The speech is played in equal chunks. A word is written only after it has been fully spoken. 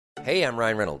Hey, I'm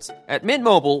Ryan Reynolds. At Mint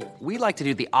Mobile, we like to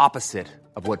do the opposite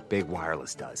of what Big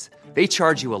Wireless does. They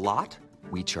charge you a lot,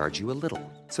 we charge you a little.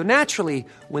 So naturally,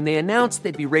 when they announced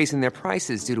they'd be raising their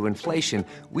prices due to inflation,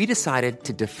 we decided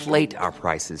to deflate our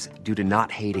prices due to not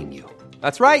hating you.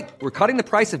 That's right. We're cutting the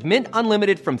price of Mint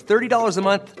Unlimited from $30 a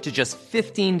month to just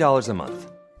 $15 a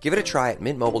month. Give it a try at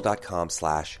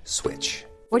mintmobile.com/switch.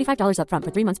 $45 up front for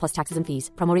 3 months plus taxes and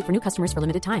fees. Promo rate for new customers for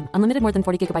limited time. Unlimited more than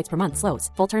 40 gigabytes per month. Slows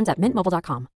full terms at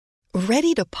mintmobile.com.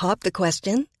 Ready to pop the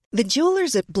question? The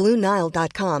jewelers at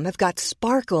BlueNile.com have got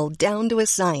sparkle down to a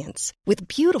science with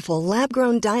beautiful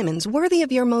lab-grown diamonds worthy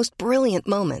of your most brilliant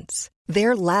moments.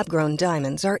 Their lab-grown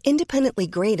diamonds are independently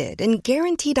graded and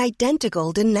guaranteed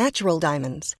identical to natural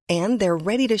diamonds, and they're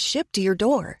ready to ship to your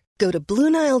door. Go to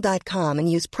BlueNile.com and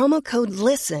use promo code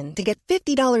LISTEN to get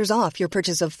 $50 off your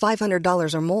purchase of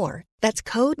 $500 or more. That's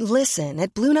code LISTEN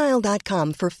at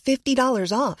BlueNile.com for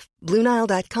 $50 off.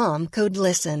 BlueNile.com, code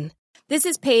LISTEN. This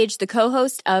is Paige, the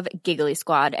co-host of Giggly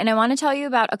Squad, and I want to tell you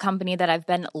about a company that I've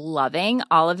been loving,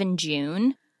 Olive &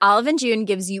 June. Olive & June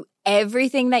gives you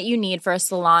everything that you need for a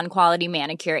salon-quality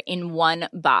manicure in one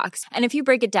box. And if you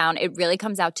break it down, it really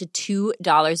comes out to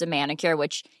 $2 a manicure,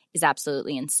 which is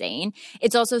absolutely insane.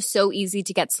 It's also so easy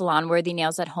to get salon-worthy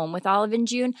nails at home with Olive &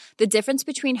 June. The difference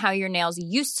between how your nails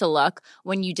used to look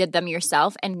when you did them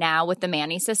yourself and now with the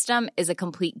Mani system is a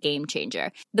complete game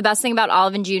changer. The best thing about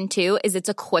Olive & June, too, is it's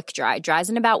a quick dry. Dries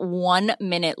in about 1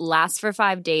 minute, lasts for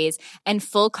 5 days, and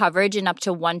full coverage in up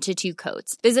to 1 to 2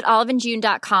 coats. Visit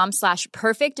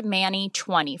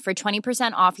oliveandjune.com/perfectmani20 for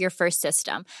 20% off your first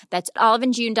system. That's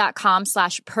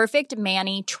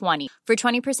oliveandjune.com/perfectmani20 for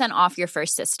 20% off your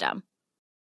first system.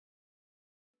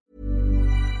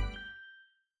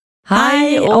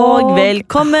 Hei og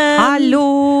velkommen.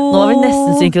 Hallo. Nå er vi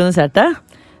nesten synkroniserte.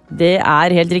 Det er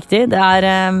helt riktig.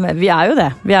 Vi er jo det.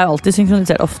 Vi er jo alltid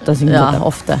synkronisert. Ofte synkroniserte. Ja,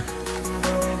 ofte.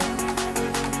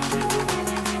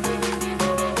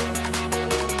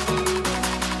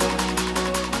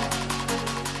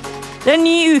 Det er en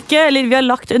ny uke, eller vi har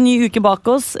lagt en ny uke bak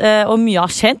oss, og mye har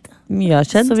skjedd.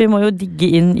 Så vi må jo digge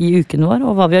inn i uken vår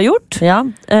og hva vi har gjort. Ja,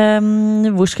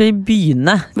 hvor skal vi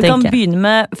begynne? Vi kan begynne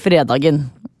med fredagen.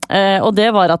 Og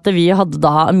det var at vi hadde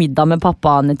da middag med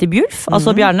pappaene til Bjulf,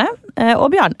 altså Bjarne,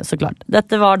 og Bjarne så klart.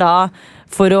 Dette var da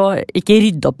for å ikke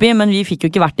rydde opp i, men vi fikk jo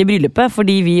ikke vært i bryllupet,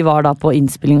 fordi vi var da på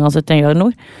innspilling av 71 grader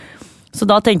nord. Så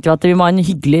da tenkte vi at vi må ha en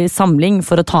hyggelig samling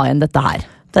for å ta igjen dette her.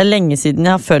 Det er lenge siden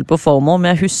jeg har følt på FOMO,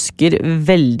 men jeg husker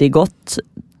veldig godt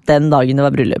den dagen det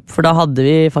var bryllup, for da hadde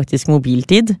vi faktisk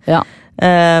mobiltid. Ja.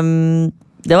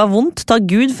 Det var vondt, takk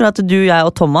Gud for at du, jeg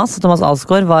og Thomas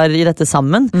Alsgaard var i dette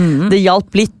sammen. Det hjalp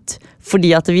litt,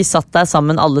 fordi at vi satt der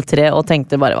sammen alle tre og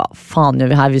tenkte bare, hva faen gjør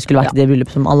vi her? Vi skulle vært i det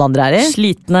bryllup som alle andre er i.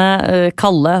 Slitne,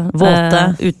 kalde,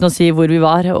 våte, uten å si hvor vi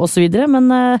var og så videre, men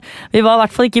vi var i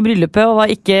hvert fall ikke i bryllupet og var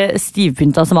ikke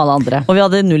stivpynta som alle andre. Og vi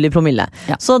hadde 0 i promille.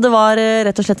 Ja. Så det var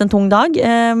rett og slett en tung dag.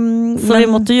 Så vi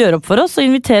måtte gjøre opp for oss og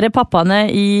invitere pappaene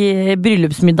i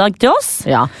bryllupsmiddag til oss.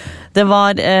 Ja. Det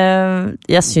var,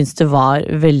 jeg synes det var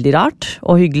veldig rart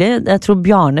og hyggelig. Jeg tror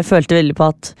Bjarne følte veldig på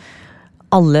at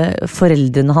alle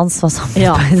foreldrene hans var sammen.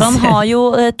 Ja, for han har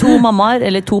jo 2 mammaer,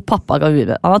 eller 2 pappaer.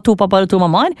 Han har 2 pappaer og 2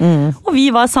 mammaer. Og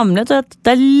vi var samlet, og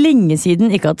det er lenge siden,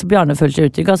 ikke at Bjarne følte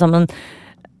seg uttrykk, altså, men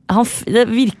det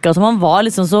virket som han var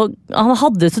liksom så, han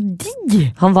hadde det så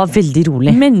digg. Han var veldig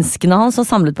rolig. Menneskene hans var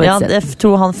samlet på et sted. Ja, jeg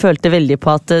tror han følte veldig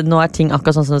på at nå er ting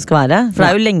akkurat sånn som det skal være. For det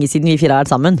er jo lenge siden vi 4 har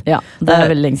vært sammen. Ja, det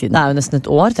er veldig lenge siden. Det er jo nesten et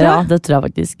år, tror jeg. Ja, det tror jeg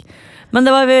faktisk. Men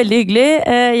det var veldig hyggelig.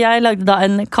 Jeg lagde da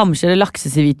en kamskje eller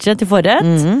lakseseviche til forrett.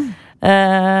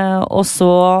 Og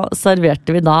så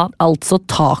serverte vi da altså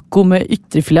taco med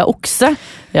ytrefilet av okse.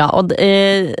 Ja, og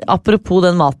apropos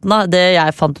den maten da, det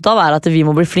jeg fant ut av er at vi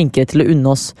må bli flinkere til å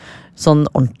unne oss sånn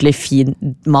ordentlig fin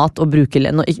mat og bruke,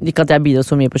 ikke at jeg bidrar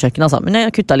så mye på kjøkken altså, men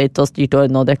jeg kuttet litt og styrt og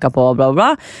ordnet og dekket på bla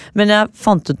bla, men jeg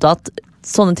fant ut at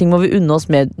sånne ting må vi unne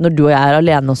oss med når du og jeg er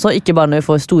alene også, ikke bare når vi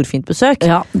får storfint besøk.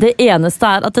 Ja, det eneste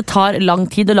er at det tar lang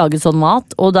tid å lage sånn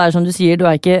mat, og det er som du sier, du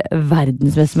er ikke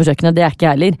verdensmester med kjøkkenet, det er ikke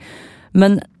jeg heller.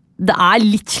 Men det er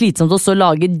litt slitsomt også å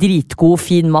lage dritgod,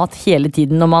 fin mat hele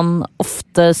tiden når man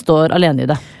ofte står alene i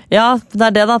det. Ja, det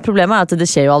er det da. Problemet er at det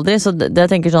skjer jo aldri, så det jeg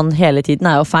tenker sånn hele tiden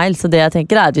er jo feil. Så det jeg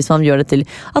tenker er at hvis man gjør det til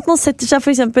at man setter seg for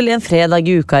eksempel en fredag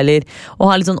i uka eller og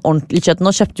har litt sånn ordentlig kjøtt. Nå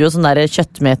kjøpte vi jo sånn der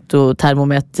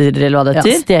kjøttmeto-termometer eller hva det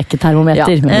heter. Ja,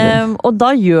 steketermometer. Ja. Og da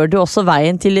gjør du også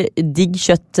veien til digg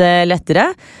kjøtt lettere.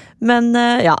 Men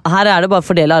ja, her det bare å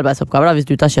fordele arbeidsoppgaver da, hvis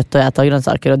du tar kjøtt og jeg tar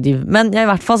grønnsaker og div. Men i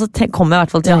hvert fall så kommer jeg i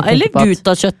hvert fall til å tenke eller på at... du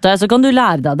tar kjøttet, så kan du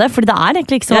lære deg det, for det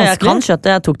egentlig ikke så vanskelig. Jeg kan kjøttet,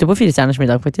 jeg tok det på 4-stjerners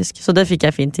middag faktisk, så det fikk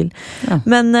jeg fint til.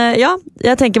 Men ja,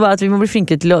 jeg tenker bare at vi må bli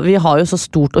flinkere til vi har jo så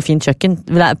stort og fint kjøkken,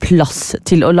 det plass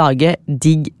til å lage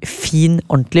digg, fin,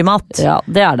 ordentlig mat. Ja,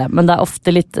 det det, men det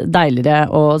ofte litt deiligere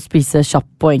å spise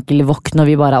kjapp og enkel wok når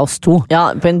vi bare oss to.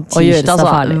 Ja, på en tirsdag så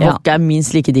wok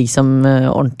minst like digg som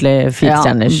ordentlig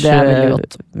 4-stjerners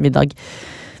middag.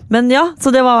 Men ja,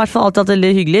 så det var i hvert fall alltid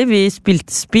veldig hyggelig. Vi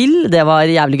spilte spill, det var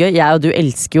jævlig gøy. Jeg og du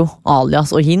elsker jo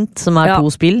Alias og Hint, som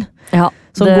 2 spill. Ja,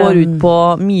 som går ut på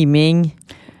miming.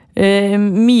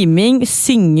 Miming,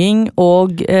 synging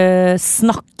og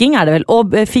snakking det vel,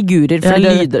 og figurer fra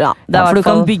lyder, ja. For du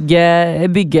kan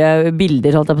bygge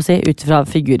bilder, holdt jeg på å si, ut fra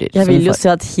figurer. Jeg vil jo si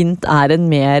at Hint en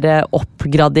mer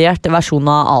oppgradert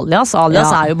versjon av Alias.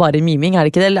 Alias jo bare miming,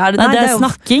 det ikke det? Nei, det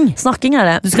snakking. Snakking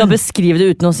det. Du skal beskrive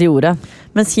det uten å si ordet.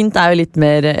 Mens Hint jo litt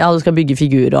mer, ja, du skal bygge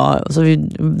figurer, så det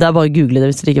bare å google det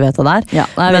hvis dere ikke vet hva det Ja,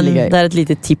 det veldig gøy. Det et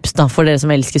lite tips da, for dere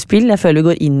som elsker spill. Jeg føler vi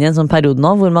går inn i en sånn periode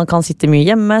nå, hvor man kan sitte mye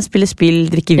hjemme, spille spill,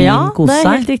 drikke vin, kose seg.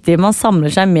 Ja, det helt riktig. Man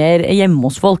samler seg mer hjemme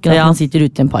hos folk, enn at man sitter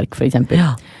ute i en park, for eksempel.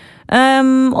 Ja.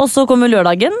 Og så kommer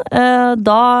lørdagen.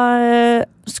 Da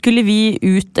skulle vi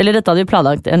ut, eller dette hadde vi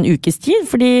planlagt en ukes tid,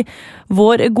 fordi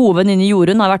vår gode venninne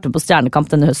Jorunn har vært med på Stjernekamp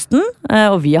denne høsten,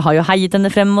 og vi har jo heiet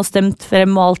henne frem og stemt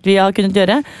frem og alt vi har kunnet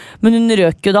gjøre, men hun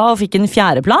røk jo da og fikk en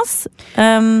 4. plass.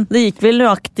 Det gikk vel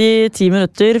nøyaktig 10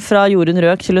 minutter fra Jorunn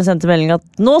røk til hun sendte melding at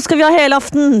nå skal vi ha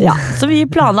helaften! Ja, så vi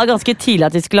planla ganske tidlig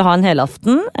at vi skulle ha en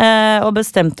helaften, og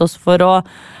bestemte oss for å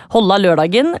holde av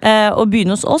lørdagen og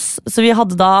begynne hos oss, så vi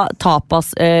hadde da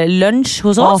tapas lunsj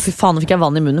hos oss. Fy faen, nå fikk jeg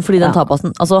vann i munnen, fordi den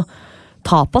tapasen, altså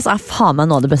tapas faen meg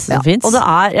noe av det beste som finnes. Og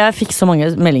jeg fikk så mange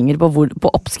meldinger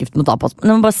på oppskriften på tapas,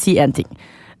 men jeg må bare si en ting.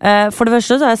 For det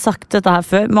første så har jeg sagt dette her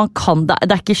før,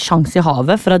 det ikke sjans i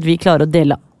havet for at vi klarer å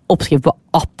dele oppskrift på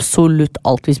absolutt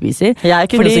alt vi spiser.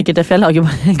 Jeg kunne sikkert det, for jeg lager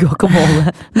bare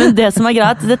guacamole. Men det som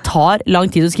greit, det tar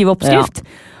lang tid å skrive oppskrift.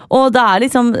 Ja. Og det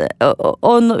liksom,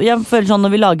 og jeg føler sånn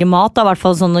når vi lager mat, i hvert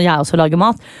fall sånn når jeg også lager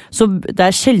mat, så det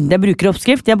sjelden jeg bruker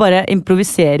oppskrift, jeg bare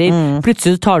improviserer,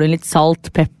 plutselig tar du litt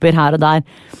salt, pepper her og der,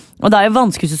 og det jo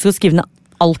vanskelig hvis du skal skrive ned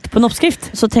alt på en oppskrift.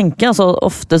 Så tenker jeg altså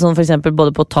ofte sånn for eksempel både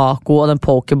på taco og den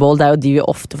pokeball, det jo de vi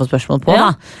ofte får spørsmål på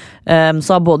da.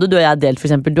 Så har både du og jeg delt, for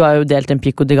eksempel, du har jo delt en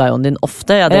pico de galloen din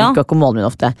ofte, jeg har delt guacamolen min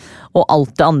ofte, og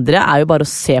alt det andre jo bare å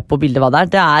se på bildet hva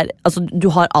det altså du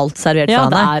har alt servert fra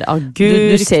deg.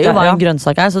 Agurk, du ser jo hva en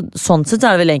grønnsak så sånn sett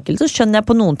det veldig enkelt, så skjønner jeg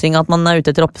på noen ting at man ute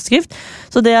etter oppskrift,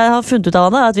 så det jeg har funnet ut av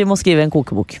det at vi må skrive en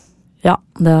kokebok. Ja,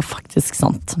 det faktisk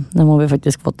sant. Det må vi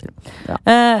faktisk få til. Ja.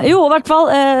 Jo, i hvert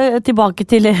fall tilbake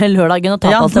til lørdagen og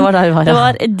tapas. Ja, det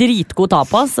var dritgod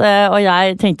tapas, og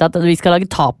jeg tenkte at vi skal lage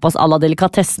tapas à la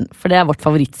delikatessen, for det vårt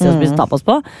favorittsted å spise tapas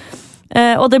på.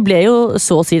 Og det ble jo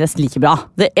så å si nesten like bra.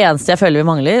 Det eneste jeg føler vi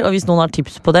mangler, og hvis noen har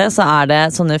tips på det, så det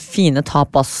sånne fine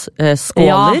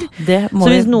tapas-skåler. Ja, så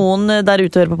hvis noen der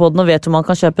ute hører på podden og vet hvor man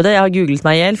kan kjøpe det, jeg har googlet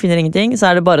meg ihjel, finner ingenting,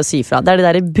 så det bare å si fra. Det de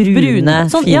der brune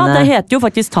sånn, fine. Ja, det heter jo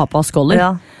faktisk tapas-skåler.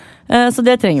 Ja. Så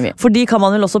det trenger vi. For de kan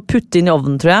man vel også putte inn i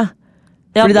ovnen, tror jeg.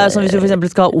 Ja, fordi det sånn, hvis du for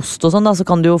eksempel skal ha ost og sånn, da, så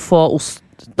kan du jo få ost.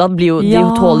 Da blir jo, de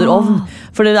tåler ovn.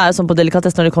 For det jo sånn på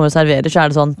delikatesse når de kommer og serverer,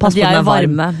 så det sånn, pass på den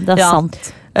varme. Det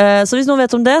sant. Så hvis noen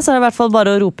vet om det, så det i hvert fall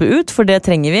bare å rope ut, for det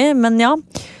trenger vi. Men ja,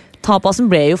 tapasen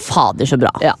ble jo fader så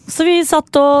bra. Ja. Så vi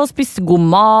satt og spiste god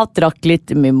mat, drakk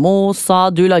litt mimosa.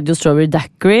 Du lagde jo strawberry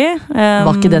daiquiri.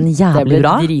 Var ikke den jævlig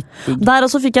bra? Dritdig. Der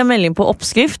også fikk jeg melding på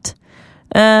oppskrift.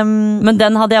 Men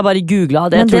den hadde jeg bare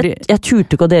googlet. Jeg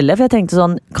turte ikke å dele, for jeg tenkte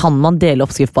sånn, kan man dele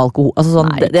oppskrift på alkohol? Altså sånn,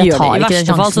 nei, det tar ikke den sjansen. I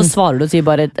verste fall så svarer du og sier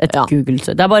bare et Google.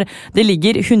 Det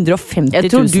ligger 150 000.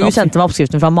 Jeg tror du sendte meg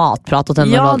oppskriften fra Matprat.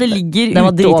 Ja, det ligger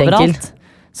ute overalt.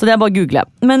 Så det bare google.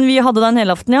 Men vi hadde da en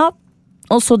helaften, ja.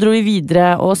 Og så dro vi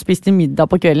videre og spiste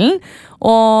middag på kvelden.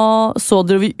 Og så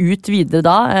dro vi ut videre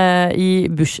da i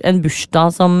en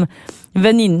bursdag som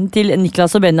venninnen til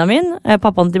Niklas og Benjamin,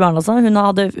 pappaen til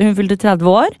Bernhard, hun fylte 30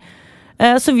 år.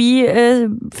 Så vi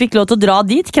fikk lov til å dra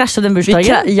dit, krasje den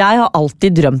bursdagen. Jeg har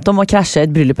alltid drømt om å krasje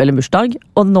et bryllup eller en bursdag,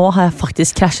 og nå har jeg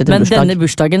faktisk krasjet en bursdag. Men denne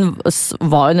bursdagen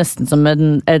var jo nesten som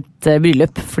et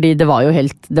bryllup, fordi det var jo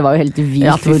helt vilt.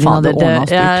 Ja, fy fader,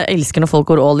 jeg elsker når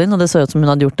folk går all in, og det så ut som hun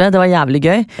hadde gjort det. Det var jævlig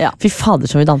gøy. Ja. Fy fader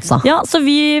som vi dansa. Ja, så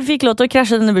vi fikk lov til å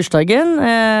krasje denne bursdagen,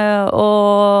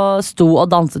 og sto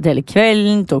og danset hele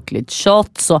kvelden, tok litt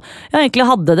shots, og jeg egentlig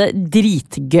hadde det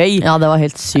dritgøy. Ja, det var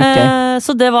helt sykt gøy.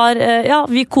 Så det var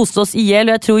vi koste oss ihjel,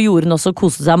 og jeg tror Jorunn også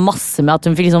koste seg masse med at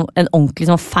hun fikk liksom en ordentlig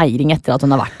liksom, feiring etter at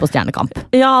hun har vært på Stjernekamp.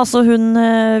 Ja, altså hun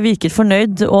virket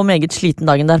fornøyd og meget sliten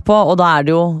dagen derpå, og da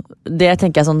det jo, det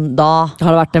tenker jeg sånn, da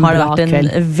har det vært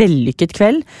en vellykket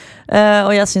kveld,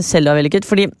 og jeg synes selv det var vellykket,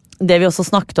 fordi det vi også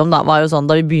snakket om da, var jo sånn,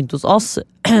 da vi begynte hos oss,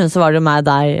 så var det jo meg,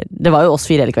 deg, det var jo oss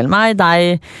 4 hele kvelden, meg,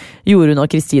 deg, Jorunn og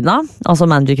Kristina, altså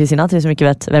manager Kristina, til de som ikke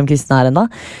vet hvem Kristina enda,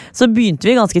 så begynte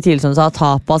vi ganske tidlig som du sa,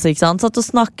 tapas, ikke sant, satt og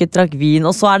snakket, drakk vin,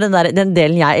 og så den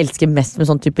delen jeg elsker mest med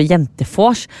sånn type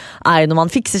jentefors, jo når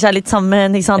man fikser seg litt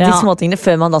sammen, ikke sant, de småtingene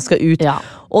før man da skal ut,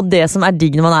 og det som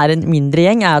digg når man en mindre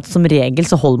gjeng, at som regel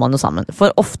så holder man jo sammen,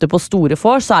 for ofte på store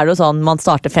fors så det jo sånn, man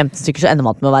starter 15 stykker, så ender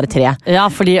man med å være 3. Ja,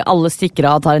 fordi alle stikker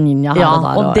av og tar en ninja her og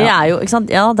der. Og det jo, ikke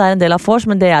sant, ja, det en del av fors,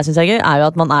 men det jeg synes gøy, jo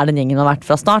at man den gjengen man har vært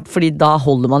fra start, fordi da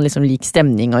holder man liksom lik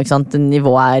stemning, og ikke sant,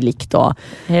 nivået likt, og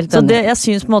så det, jeg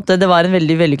synes på en måte det var en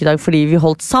veldig vellykket dag, fordi vi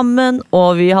holdt sammen,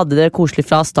 og vi hadde det koselig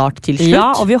fra start til slutt.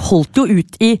 Ja, og vi holdt jo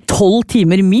ut i 12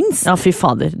 timer minst. Ja, fy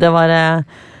fader, det var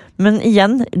men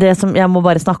igjen, det som jeg må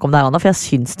bare snakke om der, Anna, for jeg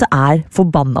synes det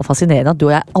forbanna fascinerende at du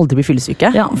og jeg aldri blir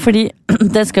fyllesyke. Ja, fordi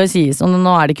det skal jo sies, og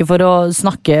nå det ikke for å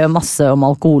snakke masse om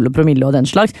alkohol og promille og den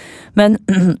slags, men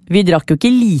vi drakk jo ikke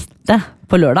lite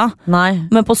på lørdag. Nei.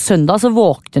 Men på søndag så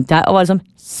våknet jeg og var liksom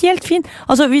helt fin.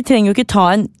 Altså, vi trenger jo ikke ta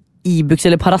en Ibux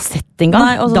eller Paracet en gang.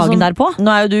 Nei, dagen derpå.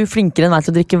 Nå jo du flinkere enn meg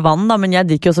til å drikke vann, da, men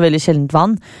jeg drikker jo også veldig sjeldent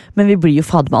vann, men vi blir jo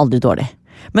fader meg aldri dårlig.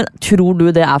 Men tror du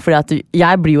det fordi at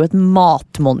jeg blir jo et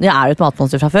matmonster, jeg jo et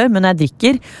matmonster fra før, men når jeg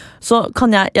drikker, så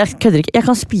kan jeg kødder ikke, jeg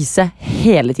kan spise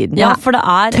hele tiden. Ja, for det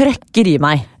trøkker i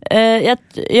meg.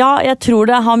 Jeg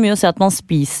tror det har mye å si at man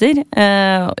spiser,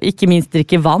 ikke minst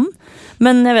drikker vann,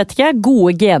 men jeg vet ikke,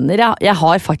 gode gener, jeg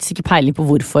har faktisk ikke peiling på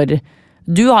hvorfor.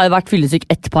 Du har jo vært fyllesyk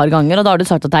et par ganger, og da har du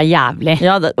sagt at det jævlig.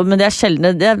 Ja, men det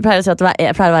sjeldent. Jeg pleier å si at det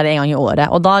pleier å være en gang i året,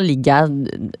 og da ligger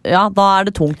jeg, ja, da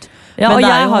det tungt. Ja, men og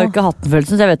jeg har jo ikke hatt den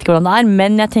følelsen, så jeg vet ikke hvordan det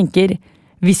men jeg tenker,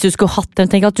 hvis du skulle hatt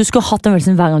den, tenk at du skulle hatt den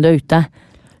følelsen hver gang du ute.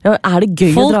 Ja, det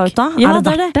gøy å dra ut da? Ja,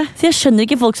 det verdt det? Så jeg skjønner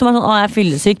ikke folk som sånn, jeg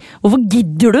fyllesyk. Hvorfor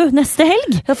gidder du neste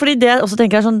helg? Ja, fordi det også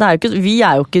tenker jeg sånn, vi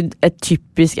jo ikke et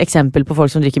typisk eksempel på folk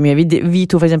som drikker mye. Vi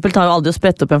to for eksempel tar jo aldri å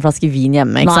sprette opp en flaske vin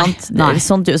hjemme, ikke sant? Nei.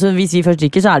 Sånn, så hvis vi først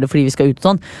drikker, så det fordi vi skal ut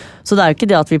sånn. Så det jo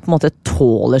ikke det at vi på en måte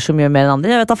tåler så mye mer enn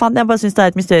andre. Jeg vet da faen, jeg bare synes det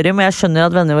et mysterium, og jeg skjønner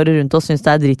at vennene våre rundt oss synes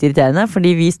det dritirriterende,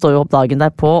 fordi vi står jo opp dagen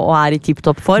derpå og i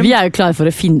tipp-topp form. Vi jo klare for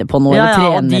å finne på noe, eller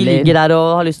trene, og de ligger der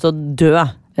og har lyst til å dø.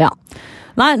 Ja.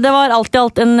 Nei, det var alt i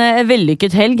alt en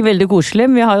vellykket helg, veldig koselig.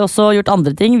 Vi har jo også gjort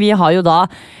andre ting. Vi har jo da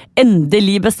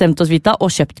endelig bestemt oss, Vita,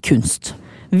 og kjøpt kunst.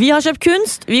 Vi har kjøpt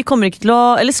kunst, vi kommer ikke til å,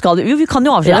 eller skal vi, jo vi kan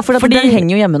jo avsløre det, for den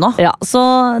henger jo hjemme nå. Ja, så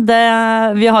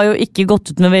vi har jo ikke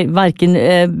gått ut med hverken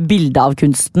bilde av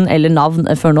kunsten eller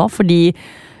navn før nå, fordi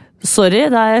sorry,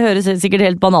 det høres sikkert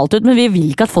helt banalt ut, men vi vil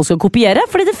ikke at folk skal kopiere,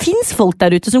 fordi det finnes folk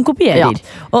der ute som kopierer.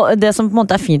 Ja. Og det som på en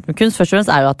måte fint med kunst, først og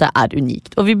fremst jo at det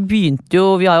unikt. Og vi begynte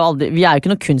jo, vi jo ikke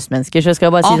noen kunstmennesker, så jeg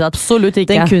skal jo bare si absolutt at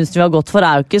den kunsten vi har gått for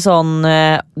jo ikke sånn,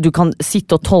 du kan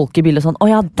sitte og tolke bildet sånn,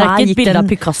 ja, det ikke et bilde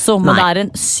av Picasso, men det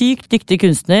en sykt dyktig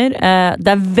kunstner,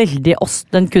 det veldig oss,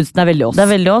 den kunsten veldig oss. Det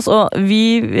veldig oss, og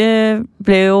vi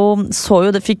ble jo,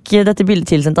 fikk dette bildet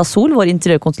tilsendt av Sol, vår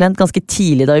interiørkonsulent, ganske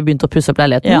tidlig da vi begynte å pusse opp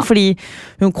leiligheten. Ja. Fordi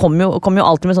hun kom jo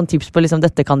alltid med sånn tips på liksom,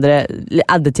 dette kan dere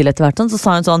adde til etter hvert, så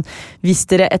sa hun sånn, hvis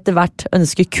dere etter hvert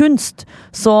ønsker kunst,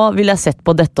 så vil jeg sett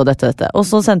på dette og dette og dette. Og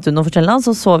så sendte hun noen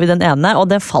forskjellige, så vi den ene, og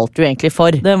den falt jo egentlig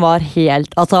for. Den var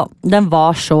helt, altså, den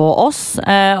var så oss,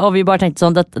 og vi bare tenkte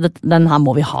sånn, den her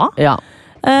må vi ha. Ja.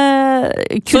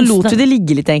 Så lot vi det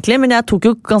ligge litt egentlig, men jeg tok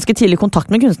jo ganske tidlig kontakt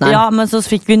med kunstneren. Ja, men så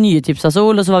fikk vi nye tips av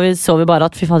Sol, og så vi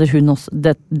bare at fy fader, hun også,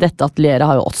 dette atelieret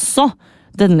har jo også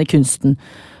denne kunsten.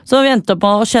 Så vi endte opp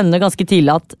å kjenne ganske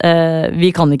tidlig at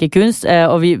vi kan ikke kunst,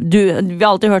 og vi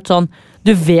har alltid hørt sånn,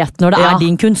 du vet når det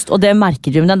din kunst, og det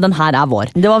merker du, men den her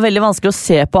vår. Det var veldig vanskelig å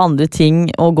se på andre ting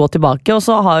og gå tilbake, og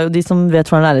så har jo de som vet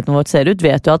hvordan leiligheten vår ser ut,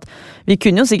 vet jo at vi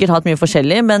kunne jo sikkert hatt mye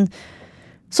forskjellig, men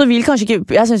så vil kanskje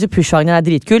ikke, jeg synes jo Pushwagner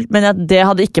dritkult, men det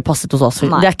hadde ikke passet hos oss.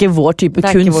 Nei. Det ikke vår type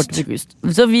kunst. Ikke vår type kunst.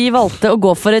 Så vi valgte å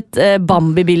gå for et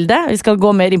Bambi-bilde, vi skal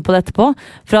gå mer inn på det etterpå,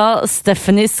 fra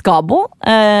Stephanie Skabo,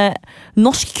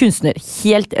 norsk kunstner,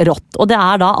 helt rått. Og det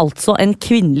da altså en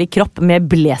kvinnelig kropp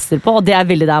med blazer på, og det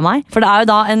veldig det meg. For det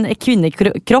jo da en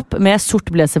kvinnekropp med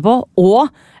sort blazer på, og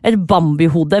et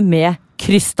Bambi-hode med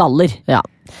krystaller. Ja.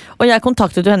 Og jeg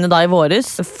kontaktet jo henne da i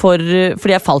våres fordi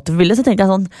jeg falt på bildet, så tenkte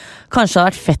jeg sånn, kanskje det hadde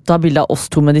vært fett å ha bilde av oss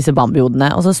to med disse Bambi-hodene,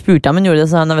 og så spurte jeg, men gjorde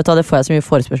det sånn, vet du, det får jeg så mye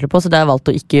forespørsel på, så det har jeg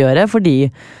valgt å ikke gjøre, fordi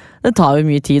det tar jo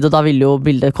mye tid, og da ville jo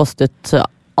bildet kostet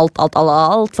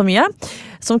alt for mye.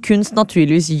 Som kunst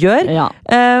naturligvis gjør. Ja.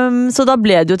 Så da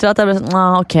ble det jo til at jeg ble sånn,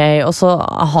 ok. Og så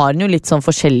har den jo litt sånn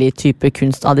forskjellig type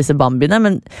kunst av disse Bambiene,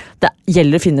 men det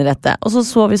gjelder å finne rette. Og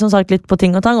så vi som sagt litt på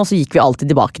ting og tang, og så gikk vi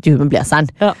alltid tilbake til Hun med blazeren.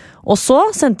 Ja. Og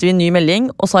så sendte vi en ny melding,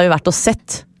 og så har vi vært og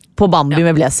sett på Bambi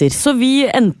med blazer. Så vi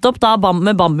endte opp da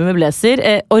med Bambi med blazer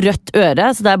og rødt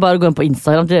øre, så det er bare å gå inn på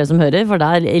Instagram til dere som hører, for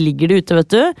der ligger det ute,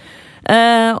 vet du.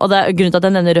 Og det er grunnen til at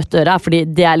jeg nevner rødt øre er fordi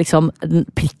det er liksom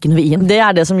prikken ved i-en. Det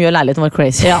er det som gjør leiligheten vår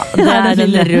crazy. Ja, det er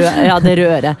det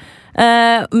røde øret.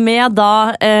 Med da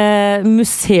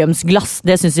museumsglass.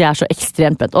 Det synes jeg er så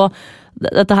ekstremt pent. Og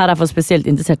dette her er for spesielt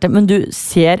interesserte, men du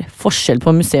ser forskjell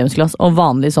på museumsglass og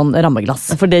vanlig sånn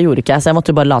rammeglass. For det gjorde ikke jeg, så jeg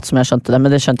måtte jo bare late som jeg skjønte det,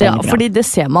 men det skjønte jeg ikke. Ja, fordi det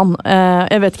ser man.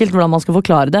 Jeg vet ikke helt hvordan man skal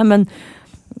forklare det, men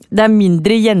det er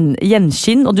mindre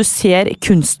gjenskinn, og du ser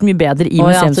kunsten mye bedre i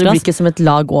museumsglass. Så det blir ikke som et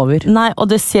lag over. Nei,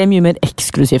 og det ser mye mer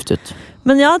eksklusivt ut.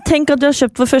 Men ja, tenk at du har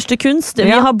kjøpt vår første kunst.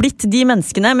 Vi har blitt de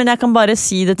menneskene, men jeg kan bare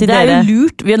si det til dere. Det er jo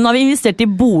lurt. Nå har vi investert i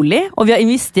bolig, og vi har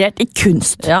investert i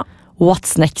kunst. Ja.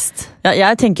 What's next? Ja,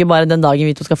 jeg tenker bare den dagen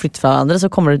vi to skal flytte fra hverandre, så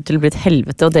kommer det til å bli et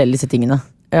helvete å dele disse tingene.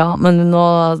 Ja, men nå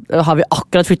har vi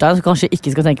akkurat flyttet her, så kanskje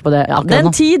ikke skal tenke på det akkurat den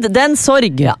nå. Tid, den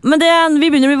sorg. Ja, men vi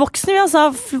begynner å bli voksne, vi altså.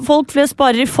 Folk flest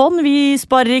sparer i fond, vi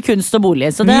sparer i kunst og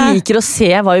bolig. Så vi liker å se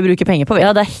hva vi bruker penger på.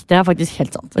 Ja, det er faktisk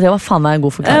helt sant. Det var faen meg en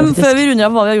god forklaring. Før vi runder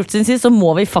av hva vi har gjort siden sist, så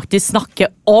må vi faktisk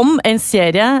snakke om en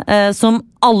serie som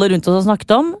alle rundt oss har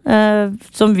snakket om,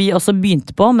 som vi også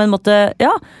begynte på, men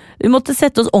vi måtte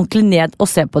sette oss ordentlig ned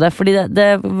og se på det, fordi det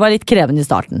var litt krevende i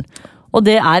starten. Og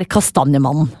det er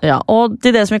Kastanjemannen. Ja, og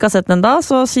til dere som ikke har sett den da,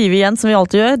 så sier vi igjen som vi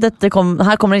alltid gjør.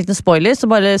 Her kommer en liten spoiler, så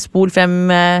bare spol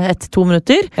frem 1-2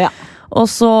 minutter. Ja. Og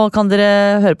så kan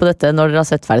dere høre på dette når dere har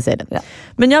sett ferdig serien. Ja.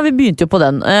 Men ja, vi begynte jo på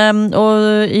den.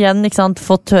 Og igjen, ikke sant,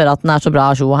 fått høre at den er så bra,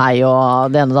 sjo, hei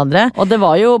og det ene og det andre. Og det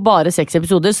var jo bare 6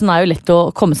 episoder, så den er jo lett å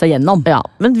komme seg gjennom. Ja,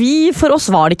 men for oss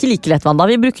var det ikke like lett, Wanda.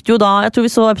 Vi brukte jo da, jeg tror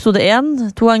vi så episode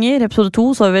 1 2 ganger, episode 2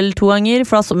 så vi vel 2 ganger,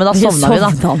 men da sovna vi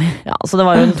da. Ja, så det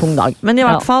var jo en tung dag. Men i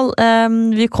hvert fall,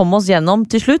 vi kom oss gjennom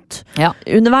til slutt. Ja.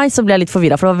 Underveis så ble jeg litt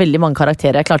forvirret, for det var veldig mange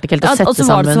karakterer. Jeg klarte ikke helt å sette sammen. Og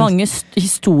så var det så mange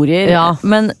historier,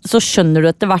 men så skjønner du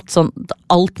etter hvert sånn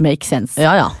alt makes sense.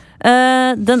 Ja, ja.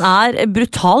 Den er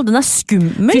brutal, den er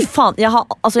skummel. Fy faen, jeg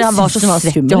var så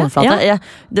svett i håndflata.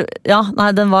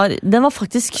 Den var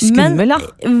faktisk skummel.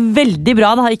 Men veldig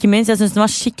bra, da, ikke minst. Jeg synes den var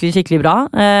skikkelig, skikkelig bra.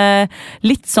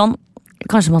 Litt sånn,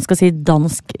 kanskje man skal si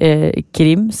dansk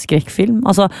krim, skrekkfilm.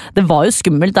 Altså, det var jo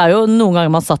skummelt. Det er jo noen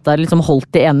ganger man satt der liksom holdt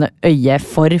det ene øyet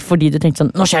fordi du tenkte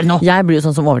sånn, nå skjer det noe. Jeg blir jo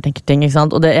sånn som overtenker ting, ikke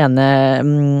sant? Og det ene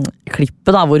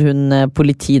klippet da, hvor hun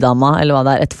politidama, eller hva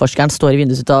det er, etterforskeren, står i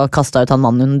vinduet sitt og kastet ut han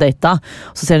mannen hun data.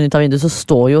 Så ser hun ut av vinduet, så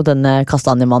står jo denne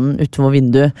kastanjemannen utenfor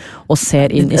vinduet og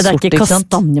ser inn i sort, ikke sant? Det er ikke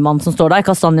kastanjemannen som står der.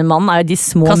 Kastanjemannen er jo de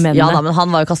små mennene. Ja da, men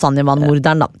han var jo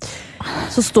kastanjemannmorderen da.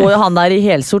 Så står jo han der i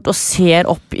helsort og ser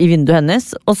opp i vinduet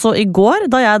hennes. Og så i går,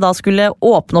 da jeg da skulle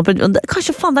åpne opp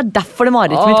kanskje faen det er derfor det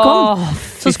marerittet mitt kom.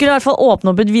 Så skulle jeg i hvert fall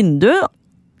åpne opp et vindu.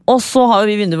 Og så har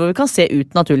vi vinduer hvor vi kan se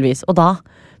ut naturligvis. Og da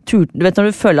du vet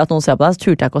når du føler at noen ser på deg, så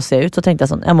turte jeg ikke å se ut. Så tenkte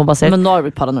jeg sånn, jeg må bare se ut. Men nå er du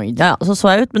blitt paranoid. Ja,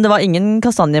 så jeg ut, men det var ingen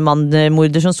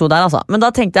kastanjemannmorder som sto der altså. Men da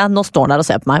tenkte jeg, nå står han der og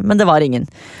ser på meg. Men det var ingen.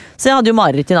 Så jeg hadde jo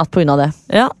mareritt i natt på grunn av det.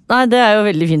 Ja, nei, det er jo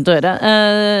veldig fint å høre.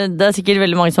 Det er sikkert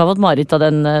veldig mange som har fått mareritt av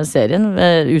den serien,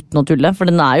 uten å tulle. For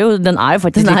den er jo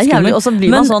faktisk litt skummel. Og så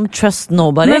blir man sånn trust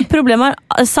nobody. Men problemet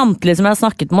er, samtlige som jeg har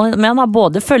snakket med,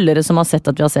 både følgere som har sett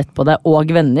at vi har sett på det,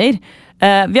 og venner,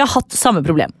 vi har hatt samme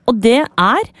problem. Og det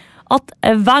er at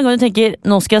hver gang du tenker,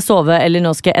 nå skal jeg sove, eller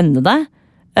nå skal jeg ende det,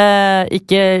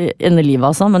 ikke ende livet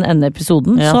altså, men ende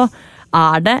episoden, så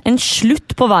er det en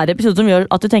slutt på hver episode som gjør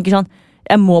at du tenker sånn,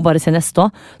 jeg må bare se neste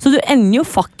også. Så du ender jo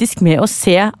faktisk med å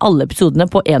se alle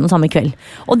episodene på en og samme kveld.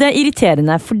 Og det er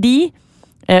irriterende, fordi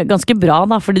ganske bra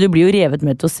da, fordi du blir jo revet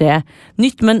med til å se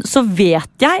nytt, men så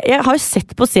vet jeg har jo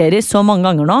sett på serier så mange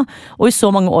ganger nå, og i så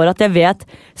mange år at jeg vet,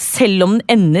 selv om den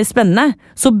ender spennende,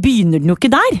 så begynner den jo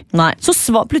ikke der. Nei. Så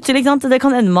plutselig, ikke sant, det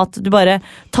kan ende med at du bare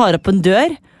tar opp en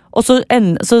dør, og så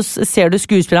ser du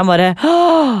skuespilleren bare,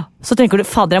 så tenker du,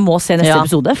 fader, jeg må se neste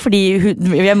episode, fordi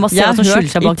jeg må se hva som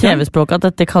skylder seg bak i TV-språket at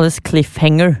dette kalles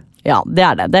cliffhanger. Ja, det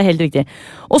er helt riktig.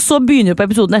 Og så begynner du på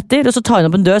episoden etter, og så tar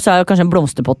hun opp en dør, så er det kanskje en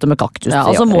blomsterpotte med kaktus. Ja,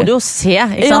 og så må du jo se,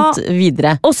 ikke sant,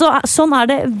 videre. Og sånn er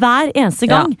det hver eneste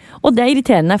gang. Ja. Og det er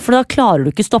irriterende, for da klarer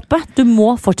du ikke stoppe. Du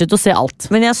må fortsette å se alt.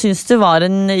 Men jeg synes det var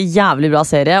en jævlig bra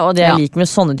serie, og det jeg liker med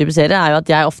sånne typer serier, er jo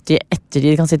at jeg ofte i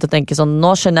ettertid kan sitte og tenke sånn,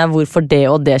 nå skjønner jeg hvorfor det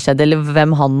og det skjedde, eller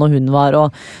hvem han og hun var,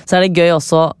 og så er det gøy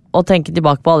også å tenke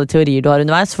tilbake på alle teorier du har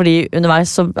underveis, fordi underveis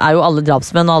så jo alle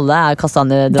drapsmenn, og alle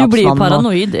kastanjedrapsmann. Du blir jo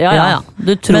paranoid, ja.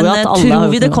 Du tror men at alle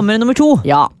tror vi det kommer nummer 2?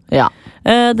 Ja. Ja.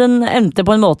 Den endte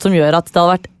på en måte som gjør at det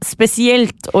hadde vært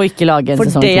spesielt å ikke lage en For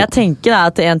sesong 2. det jeg tenker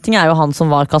at en ting jo han som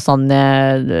var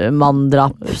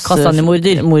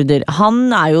kastanjemorder. Han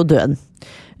jo død.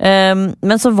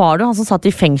 Men så var det han som satt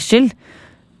i fengsel.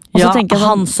 Og så tenker jeg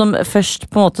han som først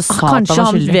på en måte sa at kanskje han var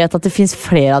han skyldig. vet at det finnes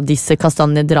flere av disse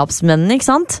kastanjedrapsmennene, ikke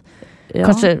sant? Ja.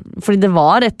 Kanskje, fordi det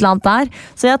var et eller annet der.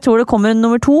 Så jeg tror det kommer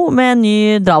nummer 2 med en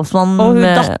ny drapsmann. Og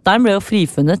datteren ble jo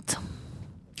frifunnet.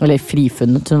 Eller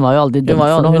frifunnet, hun var jo aldri dømt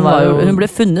for noe. Hun ble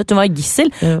funnet, hun var i gissel.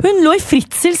 Hun lå i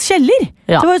Fritzels kjeller.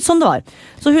 Ja. Det var jo sånn det var.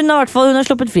 Så hun har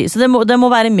sluppet fri. Så det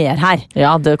må være mer her.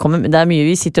 Ja, det mye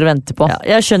vi sitter og venter på. Ja,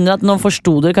 jeg skjønner at nå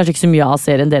forstod dere kanskje ikke så mye av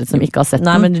serien, dere som ikke har sett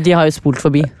den. Nei, men de har jo spolt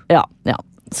forbi. Ja.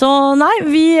 Så nei,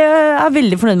 vi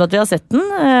veldig fornøyd med at vi har sett den,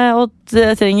 og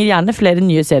trenger gjerne flere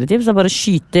nye serietips. Så bare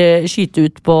skyte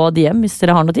ut på DM hvis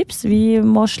dere har noen tips. Vi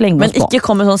må slenge Men oss på. ikke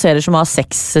kom med sånne serier som har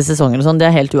 6 sesonger og sånn,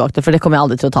 det helt uaktuelt, for det kommer jeg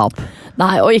aldri til å ta opp.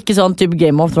 Nei, og ikke sånn type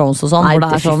Game of Thrones og sånn, Nei, hvor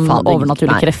det fy sånn faen, det-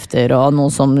 overnaturlige nei. krefter og noen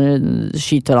som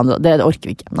skyter hverandre. Det orker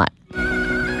vi ikke. Nei.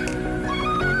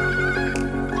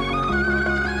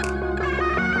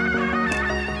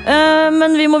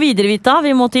 Men vi må videre, Vita.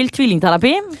 Vi må til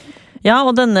tvillingterapi. Ja,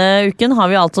 og denne uken har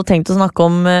vi altså tenkt å snakke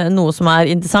om noe som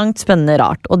interessant, spennende,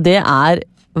 rart. Og det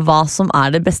hva som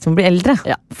det beste med å bli eldre.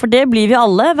 Ja, for det blir vi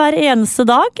alle hver eneste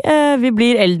dag. Vi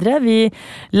blir eldre, vi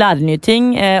lærer nye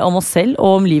ting om oss selv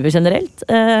og om livet generelt.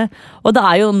 Og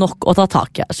det jo nok å ta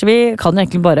tak i, så vi kan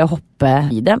egentlig bare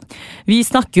hoppe i det. Vi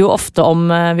snakker jo ofte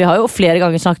om, vi har jo flere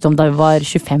ganger snakket om da vi var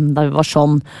 25, da vi var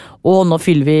sånn, og nå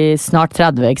fyller vi snart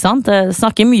 30, ikke sant?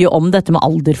 Snakker mye om dette med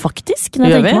alder, faktisk. Når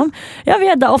jeg Gjør vi? tenker meg om.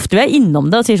 Ja, det ofte vi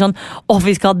innom det og sier sånn,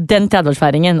 vi skal ha den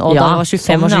 30-årsfeiringen, og Ja, da vi var 25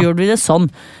 sånn, år, så ja. gjorde vi det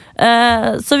sånn.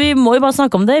 Så vi må jo bare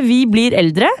snakke om det. Vi blir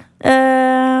eldre,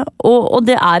 og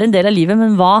det en del av livet,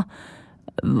 men hva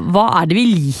det vi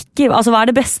liker? Altså, hva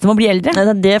det beste med å bli eldre?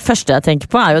 Det første jeg tenker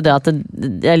på jo det at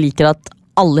jeg liker at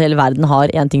alle i hele verden har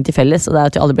en ting til felles, og det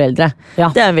at vi alle blir eldre. Ja.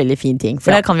 Det en veldig fin ting,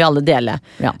 for Ja. det kan vi alle dele.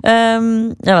 Ja.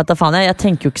 Jeg vet da faen, jeg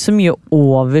tenker jo ikke så mye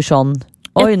over sånn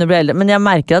oi, nå blir jeg eldre, men jeg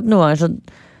merker at noen ganger så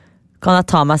kan jeg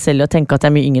ta meg selv og tenke at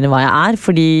jeg mye yngre enn hva jeg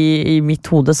fordi i mitt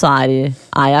hode så jeg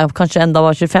kanskje enda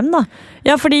bare 25 da.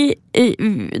 Ja, fordi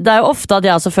det jo ofte at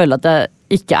jeg også føler at jeg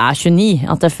ikke 29.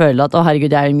 At jeg føler at,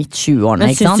 herregud, jeg jo i midt 20-årene,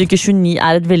 Men ikke synes sant? du ikke 29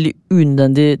 et veldig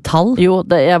unødvendig tall? Jo,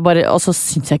 og så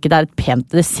synes jeg ikke det et pent,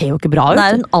 det ser jo ikke bra ut. Det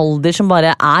en alder som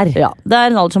bare Ja, det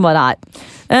en alder som bare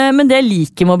Men det jeg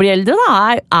liker med å bli eldre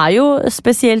da, jo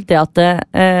spesielt det at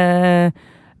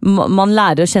man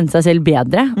lærer å kjenne seg selv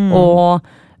bedre, og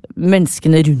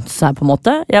menneskene rundt seg på en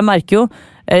måte. Jeg merker jo,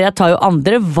 jeg tar jo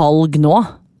andre valg nå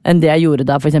enn det jeg gjorde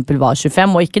da jeg for eksempel var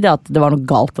 25, og ikke det at det var noe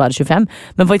galt å være 25,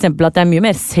 men for eksempel at jeg mye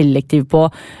mer selektiv på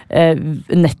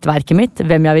nettverket mitt,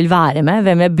 hvem jeg vil være med,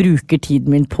 hvem jeg bruker tiden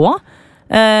min på,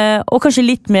 og kanskje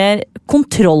litt mer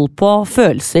kontroll på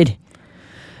følelser.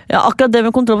 Ja, akkurat det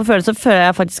med kontroll på følelser føler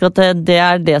jeg faktisk at det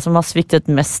det som har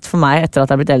sviktet mest for meg etter at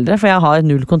jeg har blitt eldre, for jeg har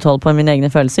null kontroll på mine egne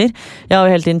følelser. Jeg har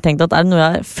jo hele tiden tenkt at det noe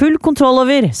jeg har full kontroll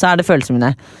over, så det følelsene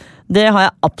mine. Det har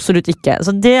jeg absolutt ikke.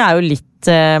 Så det jo litt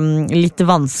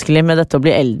vanskelig med dette å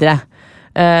bli eldre.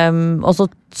 Og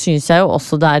så synes jeg jo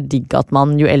også det digg at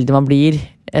jo eldre man blir,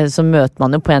 så møter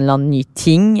man jo på en eller annen ny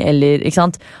ting, eller, ikke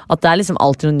sant? At det liksom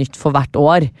alltid noe nytt for hvert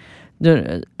år.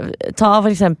 Ta for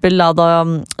eksempel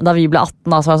da vi ble 18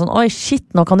 da, så var det sånn, oi shit,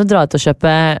 nå kan du dra ut og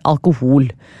kjøpe alkohol.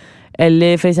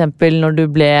 Eller for eksempel når det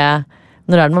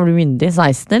man blir myndig,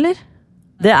 16 eller?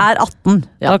 Det 18.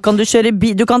 Da kan du kjøre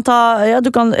bil.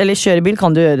 Eller kjøre bil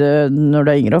kan du gjøre når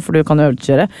du yngre, for du kan jo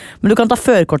kjøre. Men du kan ta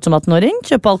førerkort som 18-åring,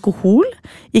 kjøpe alkohol.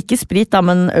 Ikke sprit, da,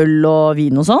 men øl og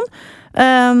vin og sånn.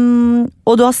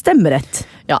 Og du har stemmerett.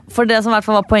 Ja, for det som I hvert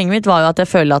fall var poenget mitt var jo at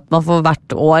jeg føler at man får hvert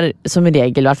år, som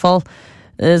regel I hvert fall,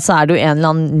 så det jo en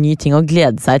eller annen ny ting å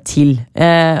glede seg til.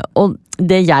 Og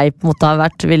det jeg på en måte har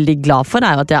vært veldig glad for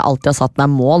jo at jeg alltid har satt meg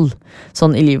mål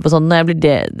sånn I livet. Sånn, når jeg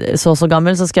blir så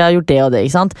gammel, så skal jeg ha gjort det og det,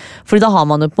 ikke sant? Fordi da har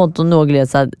man jo på en måte noe å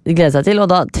glede seg til, og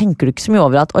da tenker du ikke så mye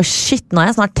over at shit, nå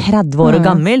jeg snart 30 år og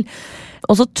gammel.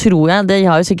 Og så tror jeg, det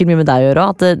har jo sikkert mye med deg å gjøre,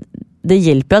 at det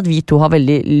hjelper at vi to har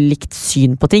veldig likt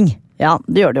syn på ting. Ja,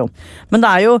 det gjør det jo. Men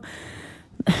det jo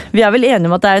vi vel enige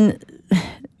om at det en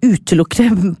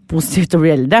utelukkende positivt å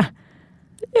bli eldre.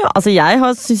 Ja, altså jeg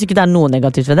synes ikke det noe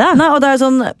negativt ved det. Nei, og det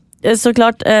sånn Så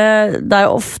klart, det jo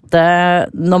ofte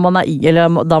når man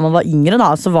eller da man var yngre da,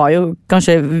 så var jo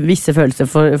kanskje visse følelser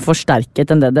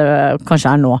forsterket enn det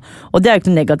kanskje nå. Og det jo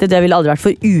ikke noe negativt, det ville aldri vært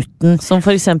for uten. Som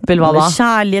for eksempel hva da?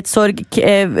 Kjærlighetssorg,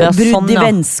 brudd i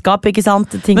vennskap, ikke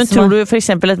sant? Men tror du for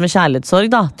eksempel dette med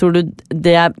kjærlighetssorg da, tror du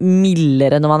det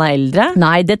mildere når man eldre?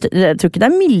 Nei, jeg tror ikke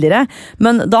det mildere,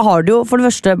 men da har du jo for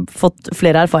det første fått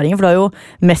flere erfaringer, for du har jo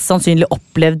mest sannsynlig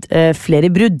opplevd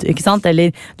flere brudd, ikke sant? Eller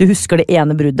du husker det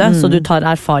ene bruddet, så du tar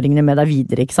erfaringene med deg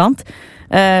videre, ikke sant?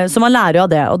 Så man lærer jo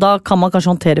av det, og da kan man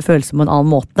kanskje håndtere følelser på en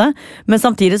annen måte, men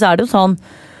samtidig så det jo sånn,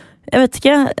 jeg vet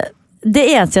ikke, det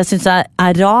eneste jeg synes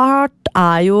rart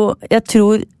jo, jeg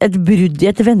tror et brudd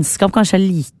i et vennskap kanskje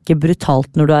like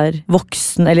brutalt når du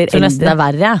voksen eller eldre. Så nesten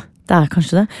verre, Det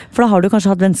kanskje det, for da har du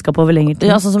kanskje hatt vennskap over lengre tid.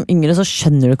 Ja, sånn som yngre så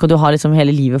skjønner du ikke, og du har liksom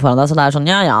hele livet foran deg, så det sånn,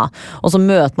 ja, og så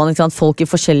møter man ikke sant, folk i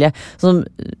forskjellige, sånn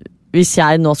hvis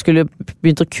jeg nå skulle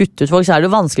begynt å kutte ut folk, så det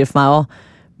jo vanskelig for meg å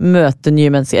møte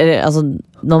nye mennesker. Altså,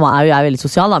 nå jo jeg veldig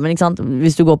sosial, da, men ikke sant?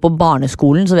 Hvis du går på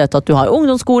barneskolen, så vet du at du har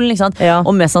ungdomsskolen, ikke sant? Ja.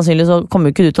 Og mest sannsynlig så kommer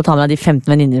ikke du til å ta med deg de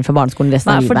 15 venninner fra barneskolen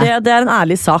resten av livet. Nei, for det en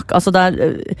ærlig sak. Altså,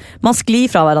 man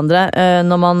sklir fra hverandre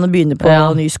når man begynner på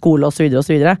ny skole og så videre og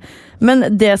så videre. Men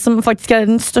det som faktisk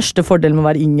den største fordelen med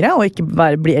å være yngre og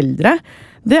ikke bli eldre,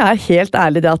 det helt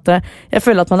ærlig det at jeg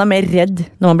føler at man mer redd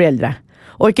når man blir eldre.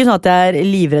 Og ikke sånn at jeg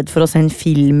livredd for å se en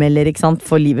film eller ikke sant,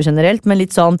 for livet generelt, men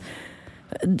litt sånn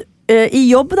i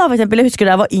jobb da, for eksempel, jeg husker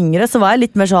da jeg var yngre, så var jeg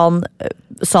litt mer sånn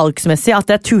salgsmessig,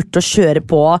 at jeg turte å kjøre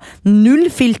på null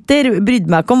filter,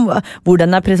 brydde meg ikke om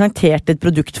hvordan jeg presenterte et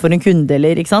produkt for en kunde,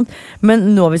 eller ikke sant, men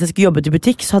nå hvis jeg skulle jobbe til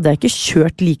butikk, så hadde jeg ikke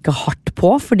kjørt like hardt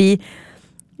på, fordi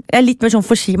jeg litt mer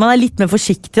sånn man litt mer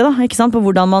forsiktig da, ikke sant, på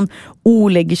hvordan man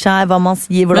ordlegger seg, hva man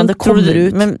sier, hvordan det kommer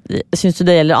ut. Men synes du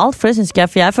det gjelder alt? For det synes ikke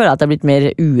jeg, for jeg føler at jeg har blitt mer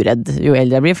uredd jo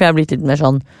eldre jeg blir, for jeg har blitt litt mer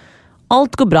sånn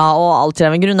alt går bra, og alt skjer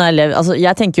av en grunn. Altså,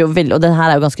 jeg tenker jo veldig, og det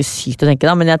her jo ganske sykt å tenke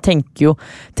da, men jeg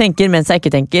tenker mens jeg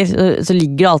ikke tenker, så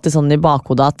ligger det alltid sånn i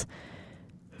bakhodet at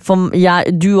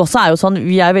du også jo sånn,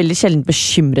 vi veldig sjelden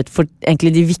bekymret for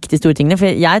egentlig de viktige store tingene, for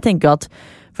jeg tenker jo at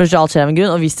først alt skjer av en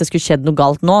grunn, og hvis det skulle skjedd noe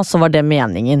galt nå, så var det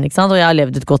meningen, ikke sant? Og jeg har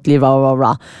levd et godt liv, bla bla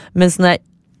bla. Mens da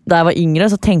jeg var yngre,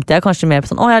 så tenkte jeg kanskje mer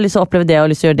på sånn, jeg har lyst til å oppleve det, og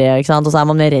lyst til å gjøre det, ikke sant? Og så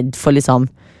man mer redd for liksom,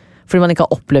 fordi man ikke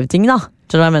har opplevd ting da.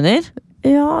 Skjønner du hva jeg mener?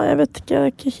 Ja, jeg vet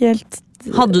ikke helt.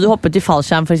 Hadde du hoppet i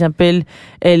fallskjerm for eksempel,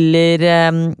 eller,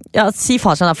 ja, si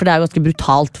fallskjerm da, for det ganske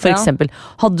brutalt, for eksempel.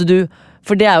 Hadde du,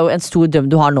 for det jo en stor drøm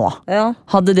du har nå. Ja.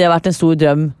 Hadde det vært en stor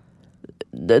drøm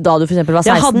da du for eksempel var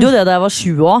 16? Jeg hadde jo det da jeg var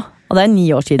 20 år. Og det 9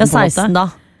 år siden. Ja, 16 da.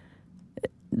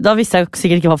 Da visste jeg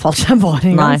sikkert ikke hva fallskjerm var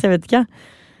engang, så jeg vet ikke.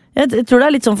 Jeg tror det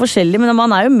litt sånn forskjellig, men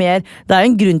man jo mer, det jo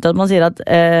en grunn til at man sier at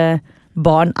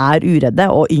barn uredde,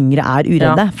 og yngre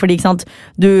uredde. Ja. Fordi, ikke sant,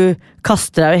 du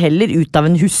kaster deg jo heller ut av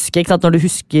en huske, ikke sant, når du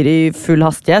husker i full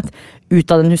hastighet,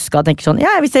 ut av den huska og tenker sånn,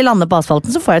 ja, hvis jeg lander på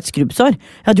asfalten, så får jeg et skrubbsår.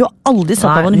 Jeg hadde jo aldri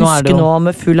satt av en huske nå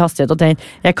med full hastighet og tenkt,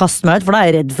 jeg kaster meg ut, for da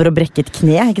jeg redd for å brekke et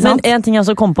kne, ikke sant? Men en ting jeg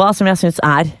også kom på, som jeg synes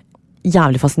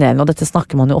jævlig fascinerende, og dette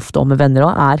snakker man jo ofte om med venner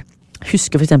også,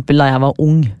 husker for eksempel da jeg var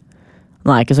ung.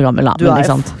 Nå jeg ikke så gammel da, men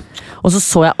ikke sant. Og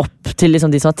så jeg opp til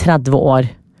liksom de som var 30 år,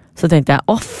 så tenkte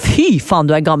jeg, fy faen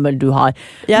du gammel du har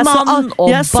mann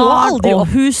og barn og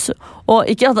hus, og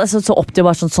ikke at jeg så opp til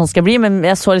bare sånn skal jeg bli, men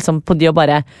jeg så liksom på de og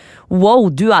bare, wow,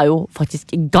 du jo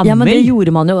faktisk gammel. Ja, men det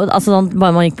gjorde man jo, altså sånn,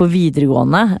 bare man gikk på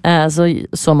videregående,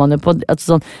 så man jo på,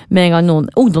 altså sånn, med en gang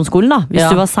ungdomsskolen da,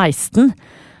 hvis du var 16,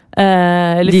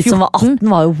 eller 14. De som var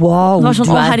 18 var jo wow, det var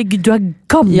sånn, herregud, du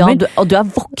gammel, ja, og du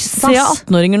voksen. Ser jeg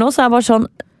 18-åringer nå, så jeg bare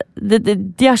sånn,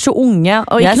 de så unge,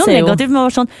 og ikke noe negativt, men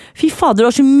bare sånn, fy fader, du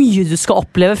har så mye du skal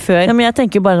oppleve før. Ja, men jeg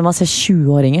tenker jo bare når man ser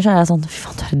 20-åringer, så jeg sånn, fy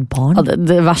faen, du et barn. Ja,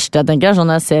 det verste jeg tenker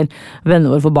sånn, når jeg ser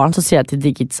venner våre for barn, så sier jeg til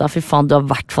de kidsa, fy faen, du har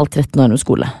i hvert fall 13 år med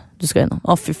skole. Du skal gjennom.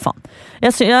 Fy faen.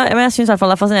 Men jeg synes i hvert fall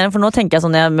det fascinerende, for nå tenker jeg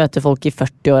sånn, når jeg møter folk i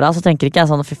 40-åra, så tenker ikke jeg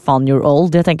sånn, fy faen, you're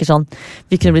old. Jeg tenker sånn,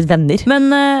 vi kunne blitt venner. Men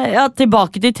ja,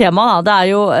 tilbake til temaet da, det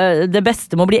jo, det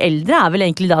beste med å bli eldre vel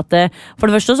egentlig det at, for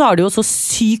det første så har du jo så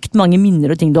sykt mange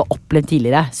minner og ting du har opplevd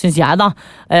tidligere, synes jeg da,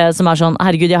 som sånn,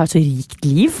 herregud, jeg har så rikt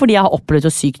liv, fordi jeg har opplevd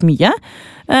så sykt mye.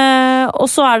 Og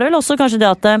så det vel også kanskje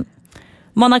det at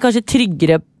man kanskje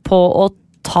tryggere på å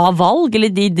ta valg, eller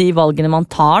de valgene man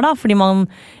tar da, fordi man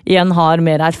igjen har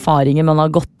mer erfaringer, man har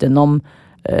gått gjennom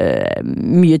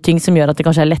mye ting som gjør at det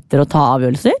kanskje lettere å ta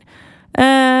avgjørelser.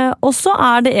 Og så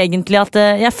det egentlig at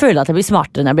jeg føler at jeg blir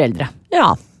smartere når jeg blir eldre.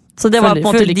 Ja, så det var på en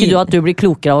måte føler ikke du at du blir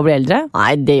klokere av å bli eldre? Nei,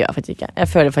 det gjør jeg faktisk ikke.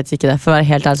 Jeg føler faktisk ikke det, for å være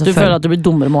helt ærlig. Du føler at du blir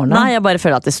dummere i morgen? Nei, jeg bare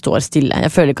føler at det står stille.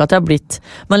 Jeg føler ikke at jeg har blitt,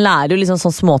 man lærer jo liksom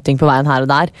sånn småting på veien her og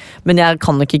der, men jeg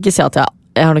kan nok ikke si at jeg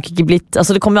Jeg har nok ikke blitt,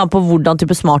 altså det kommer jo an på hvordan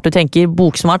type smart du tenker.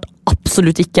 Boksmart,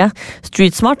 absolutt ikke.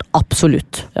 Street smart,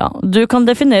 absolutt. Ja, du kan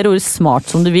definere ordet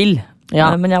smart som du vil.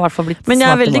 Ja. Men jeg har I hvert fall blitt Men jeg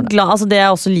er smart veldig glad, altså det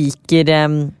jeg også liker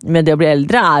med det å bli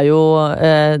eldre er jo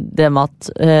det med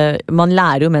at man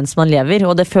lærer jo mens man lever,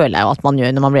 og det føler jeg jo at man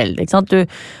gjør når man blir eldre, ikke sant? Du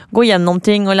går gjennom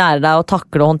ting og lærer deg å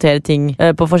takle og håndtere ting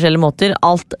på forskjellige måter.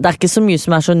 Det er ikke så mye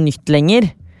som er så nytt lenger.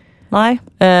 Nei.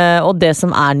 Og det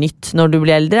som er nytt når du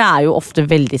blir eldre er jo ofte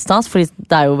veldig stas, fordi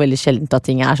det er jo veldig sjeldent at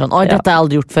ting er sånn, oi, dette har jeg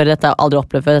aldri gjort før, dette har jeg aldri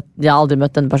opplevd før, jeg har aldri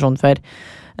møtt denne personen før.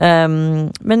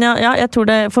 Men jeg tror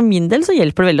det, for min del så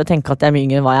hjelper det veldig å tenke at jeg er mye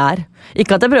yngre enn hva jeg er.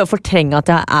 Ikke at jeg prøver å fortrenge at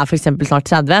jeg er for eksempel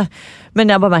snart 30,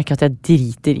 men jeg bare merker at jeg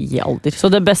driter I alder. Så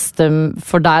det beste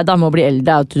for deg da med å bli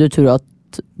eldre er at du tror at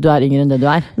du er yngre enn det du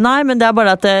er? Nei, men det er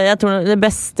bare at jeg tror det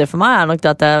beste for meg er nok det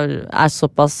at jeg er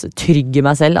såpass trygg I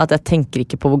meg selv at jeg tenker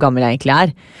ikke på hvor gammel jeg egentlig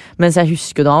er. Mens jeg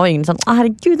husker da og yngre sånn,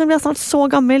 herregud, nå blir jeg snart så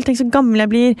gammel, tenk så gammel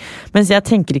jeg blir. Mens jeg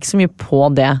tenker ikke så mye på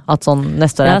det, at sånn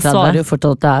neste år er jeg 30. Jeg svarer jo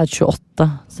fortsatt at jeg er 28,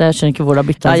 så jeg skjønner ikke hvor det har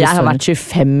byttet. Ja, jeg har vært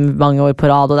 25 mange år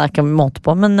på rad, og det er ikke en måte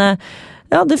på, men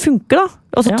ja, det funker da.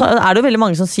 Og så er det jo veldig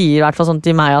mange som sier, I hvert fall sånn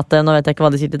til meg, at nå vet jeg ikke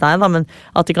hva de sier til deg da, men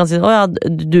at de kan si, åja,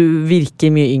 du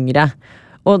virker mye yngre.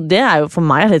 Og det er jo for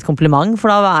meg et kompliment,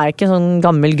 for da er jeg ikke sånn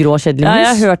gammel, grå, kjedelig mus. Ja,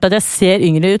 jeg har hørt at jeg ser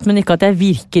yngre ut, men ikke at jeg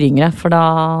virker yngre, for det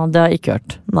har jeg ikke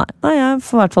hørt. Nei, jeg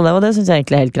får I hvert fall det, og det synes jeg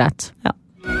egentlig er helt greit. Ja.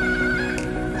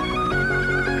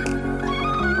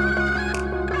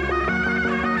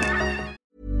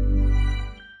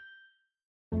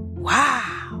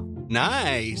 Wow.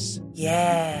 Nice.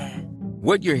 Yeah.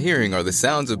 What you're hearing are the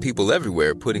sounds of people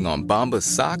everywhere putting on Bombas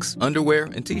socks, underwear,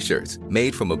 and T-shirts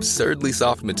made from absurdly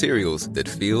soft materials that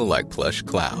feel like plush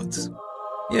clouds.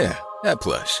 Yeah, that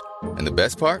plush. And the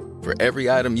best part? For every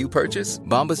item you purchase,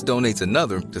 Bombas donates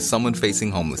another to someone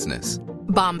facing homelessness.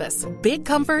 Bombas. Big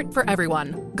comfort for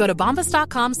everyone. Go to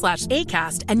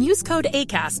bombas.com/ACAST and use code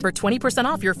ACAST for 20%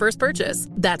 off your first purchase.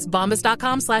 That's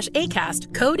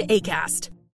bombas.com/ACAST. Code ACAST.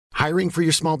 Hiring for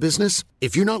your small business?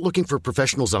 If you're not looking for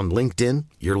professionals on LinkedIn,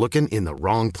 you're looking in the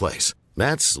wrong place.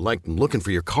 That's like looking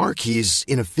for your car keys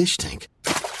in a fish tank.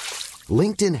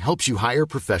 LinkedIn helps you hire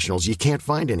professionals you can't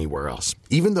find anywhere else,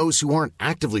 even those who aren't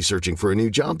actively searching for a new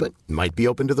job but might be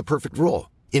open to the perfect role.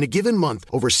 In a given month,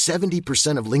 over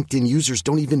 70% of LinkedIn users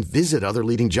don't even visit other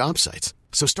leading job sites.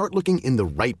 So start looking in the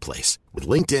right place. With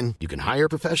LinkedIn, you can hire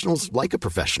professionals like a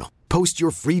professional. Post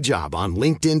your free job on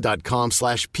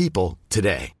linkedin.com/people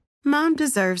today. Mom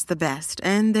deserves the best,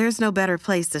 and there's no better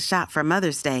place to shop for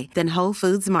Mother's Day than Whole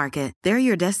Foods Market. They're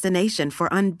your destination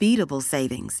for unbeatable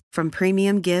savings, from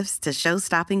premium gifts to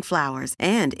show-stopping flowers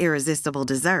and irresistible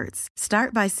desserts.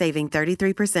 Start by saving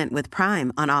 33% with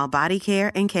Prime on all body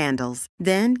care and candles.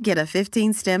 Then get a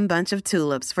 15-stem bunch of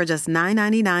tulips for just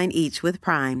 $9.99 each with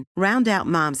Prime. Round out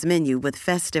Mom's menu with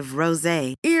festive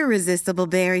rosé, irresistible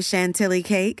berry chantilly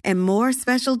cake, and more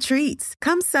special treats.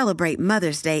 Come celebrate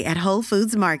Mother's Day at Whole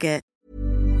Foods Market.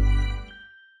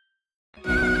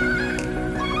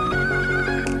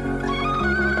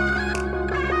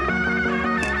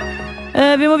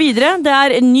 Vi må videre. Det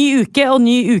en ny uke og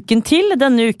ny uken til.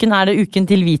 Denne uken det uken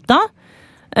til Vita.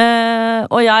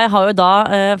 Og jeg har jo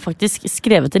da faktisk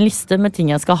skrevet en liste med ting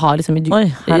jeg skal ha liksom, I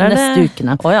neste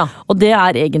ukene. Ja. Og det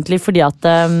egentlig fordi at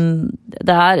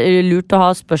det lurt å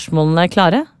ha spørsmålene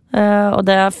klare. Og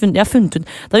det jeg har funnet ut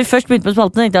da vi først begynte på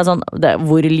spalten tenkte jeg sånn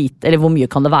hvor lite eller hvor mye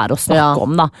kan det være å snakke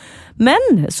om da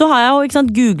men så har jeg jo ikke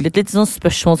sant, googlet litt sånn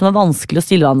spørsmål som vanskelig å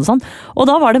stille hverandre sånn, og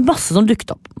da var det masse som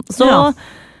dukket opp så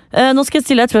nå skal jeg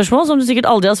stille et spørsmål som du sikkert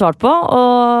aldri har svart på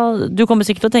og du kommer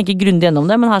sikkert til å tenke grundig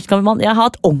gjennom det men her skal jeg ha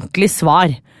et ordentlig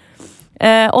svar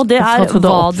og det skal du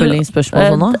ha oppfølgingsspørsmål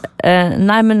sånn da?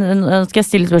 Nei, men nå skal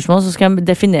jeg stille spørsmål så skal jeg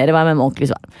definere hva jeg mener med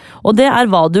ordentlig svar og det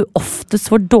hva du oftest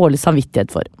får dårlig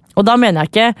samvittighet for og da mener jeg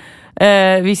ikke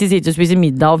hvis vi sitter og spiser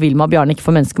middag og Vilma og Bjarne ikke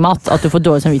får menneskemat at du får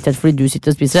dårlig samvittighet fordi du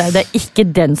sitter og spiser det ikke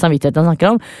den samvittigheten jeg snakker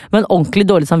om men ordentlig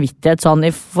dårlig samvittighet sånn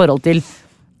I forhold til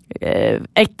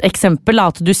et eksempel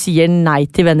at du sier nei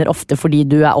til venner ofte fordi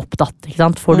du opptatt ikke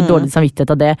sant? Får du dårlig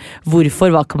samvittighet av det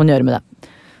hvorfor, hva kan man gjøre med det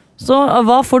så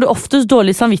hva får du oftest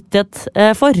dårlig samvittighet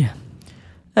for?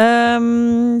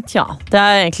 Tja, det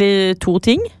egentlig 2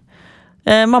 ting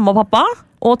mamma og pappa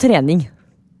og trening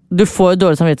Du får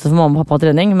dårlig samvittighet for mamma og pappa og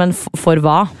trening, men for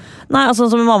hva? Nei, altså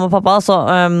som med mamma og pappa så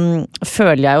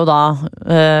føler jeg jo da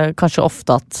kanskje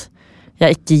ofte at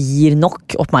jeg ikke gir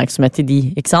nok oppmerksomhet til de,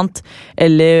 ikke sant?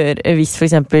 Eller hvis for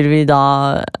eksempel vi da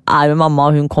med mamma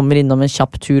og hun kommer innom en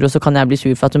kjapp tur, og så kan jeg bli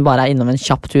sur for at hun bare innom en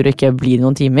kjapp tur og ikke blir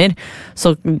noen timer,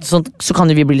 så kan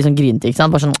vi bli liksom grinte, ikke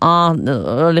sant? Bare sånn,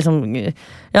 liksom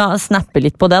snappe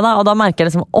litt på det da. Og da merker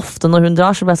jeg liksom ofte når hun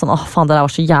drar, så blir jeg sånn, faen, det der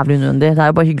var så jævlig unødvendig. Det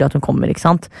er jo bare hyggelig at hun kommer, ikke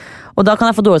sant? Og da kan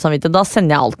jeg få dårlig samvittighet, da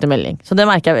sender jeg alltid melding. Så det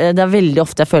merker jeg, det er veldig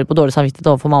ofte jeg føler på dårlig samvittighet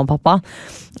overfor mamma og pappa.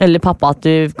 Eller pappa at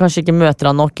du kanskje ikke møter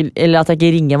han nok, eller at jeg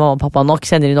ikke ringer mamma og pappa nok,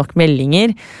 sender de nok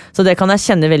meldinger. Så det kan jeg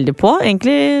kjenne veldig på,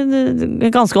 egentlig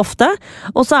ganske ofte.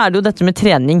 Og så er det jo dette med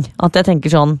trening, at jeg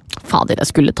tenker sånn, fader,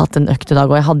 jeg skulle tatt en økt i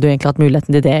dag, og jeg hadde jo egentlig hatt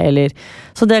muligheten til det, eller...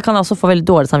 Så det kan jeg også få veldig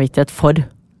dårlig samvittighet for.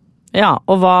 Ja,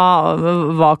 og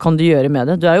hva kan du gjøre med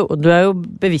det? Du er jo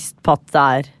bevisst på at det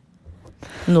er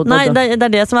noe. Nei, det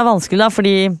er det som er vanskelig da,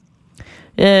 fordi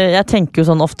jeg tenker jo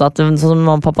sånn ofte at sånn som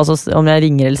mamma og pappa, så om jeg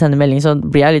ringer eller sender melding, så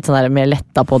blir jeg litt sånn der mer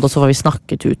letta på det, og så får vi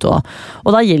snakket ut,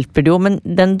 og da hjelper det jo, men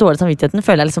den dårlige samvittigheten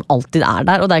føler jeg liksom alltid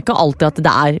er der, og det er ikke alltid at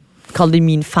det er kall det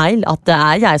min feil, at det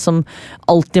er jeg som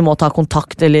alltid må ta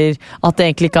kontakt, eller at det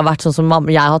egentlig ikke har vært sånn som mamma,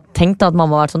 jeg har tenkt at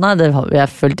mamma har vært sånn, nei,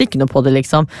 jeg følte ikke noe på det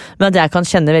liksom, men at jeg kan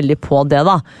kjenne veldig på det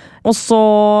da. Og så,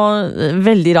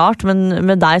 veldig rart, men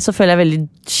med deg så føler jeg veldig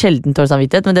sjelden dårlig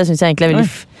samvittighet, men det synes jeg egentlig er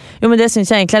veldig det synes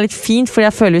jeg egentlig er litt fint, fordi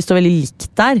jeg føler vi står veldig likt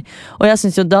der, og jeg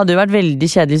synes jo det hadde jo vært veldig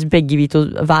kjedelig hvis begge vi to,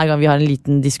 hver gang vi har en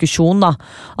liten diskusjon da,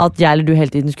 at jeg eller du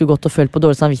hele tiden skulle gått og følt på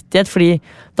dårlig samvittighet, fordi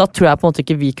da tror jeg på en måte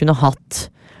ikke vi kunne hatt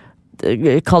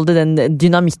kall det den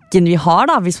dynamikken vi har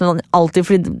da, hvis man alltid,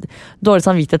 fordi dårlig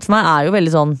samvittighet for meg er jo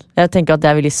veldig sånn, jeg tenker at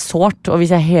det er veldig sårt, og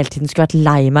hvis jeg hele tiden skulle vært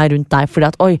lei meg rundt deg, fordi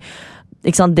at oi,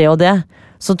 ikke sant, det og det,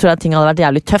 så tror jeg ting hadde vært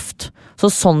jævlig tøft, så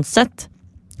sånn sett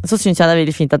så synes jeg det er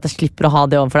veldig fint at jeg slipper å ha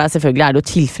det overfor deg. Selvfølgelig er det jo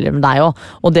tilfeller med deg også,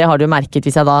 og det har du jo merket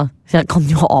hvis jeg kan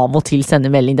jo av og til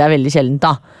sende melding, det er veldig sjeldent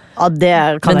da. Ja, det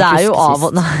kan men jeg huske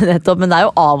sist. Men det er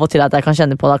jo av og til at jeg kan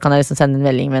kjenne på, da kan jeg liksom sende en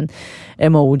melding med en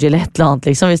emoji eller et eller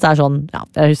annet liksom, hvis det er sånn, ja,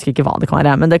 jeg husker ikke hva det kan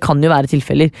være, men det kan jo være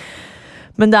tilfeller.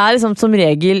 Men det er liksom som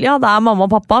regel, ja, det er mamma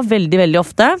og pappa veldig, veldig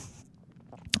ofte.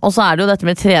 Og så er det jo dette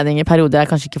med trening i perioder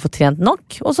jeg kanskje ikke får trent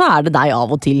nok, og så er det deg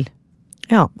av og til.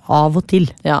 Ja, av og til.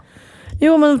 Ja.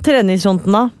 Jo, men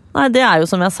treningsfronten da? Nei, det er jo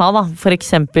som jeg sa da, for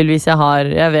eksempel hvis jeg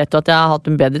vet jo at jeg har hatt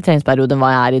en bedre treningsperiode enn hva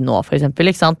jeg er i nå, for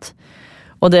eksempel, ikke sant?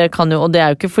 Og det er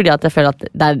jo ikke fordi at jeg føler at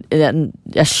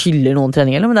jeg skylder noen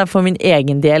trening, men det er for min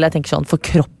egen del, jeg tenker sånn, for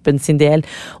kroppen sin del,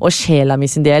 og sjela mi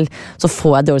sin del, så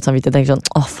får jeg dårlig samvittighet, jeg tenker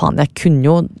sånn, faen,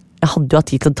 jeg hadde jo hatt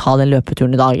tid til å ta den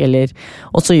løpeturen i dag,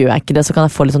 og så gjør jeg ikke det, så kan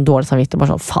jeg få litt sånn dårlig samvittighet,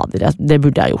 bare sånn, fader, det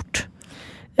burde jeg gjort.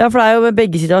 Ja, for det er jo med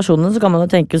begge situasjonene, så kan man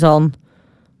jo tenke sånn,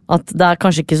 at det er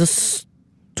kanskje ikke så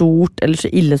stort eller så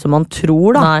ille som man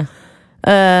tror da. Nei.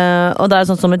 Og det er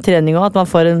sånn som med trening også, at man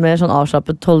får en mer sånn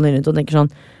avslappet holdning rundt og tenker sånn,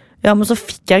 ja, men så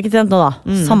fikk jeg ikke trent nå da.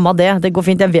 Samme det går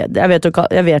fint, jeg vet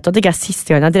at det ikke er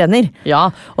siste gang jeg trener. Ja,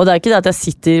 og det er ikke det at jeg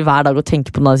sitter hver dag og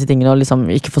tenker på disse tingene og liksom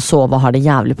ikke får sove og har det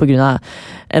jævlig på grunn av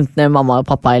enten mamma og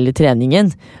pappa eller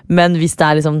treningen, men hvis det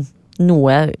er liksom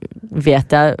noe jeg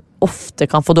vet jeg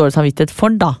ofte kan få dårlig samvittighet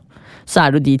for da, så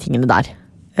er det jo de tingene der.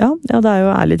 Ja, det er jo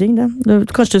ærlige ting det.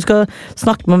 Kanskje du skal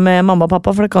snakke med mamma og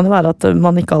pappa, for det kan jo være at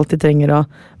man ikke alltid trenger å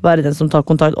være den som tar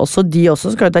kontakt. De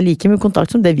også skal jo ta like mye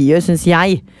kontakt som det vi gjør, synes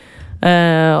jeg.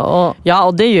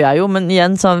 Og det gjør jeg jo, men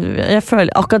igjen, jeg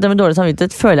føler, akkurat det med dårlig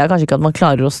samvittighet føler jeg kanskje ikke at man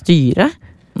klarer å styre.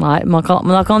 Nei, men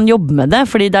da kan man jobbe med det,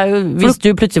 fordi det er jo, hvis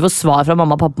du plutselig får svar fra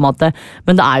mamma og pappa om at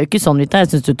men det er jo ikke sånn,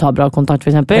 jeg synes du tar bra kontakt,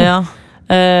 for eksempel. Ja.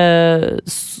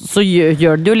 Så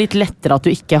gjør det jo litt lettere at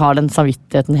du ikke har den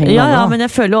samvittigheten hengende. Ja, men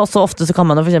jeg føler jo også ofte så kan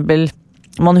man jo for eksempel,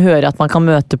 man hører at man kan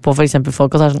møte på for eksempel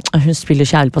folk og så er sånn, hun spiller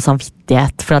kjærlig på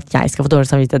samvittighet for at jeg skal få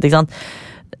dårlig samvittighet, ikke sant?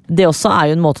 Det også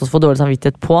er jo en måte å få dårlig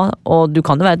samvittighet på, og du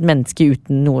kan jo være et menneske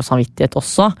uten noe samvittighet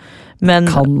også, men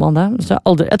kan man det? Jeg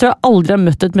tror jeg aldri har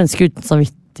møtt et menneske uten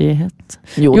samvittighet.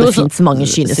 Jo, det finnes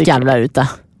mange kyniske jævler der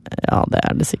ute. Ja, det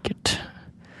er det sikkert.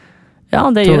 Ja,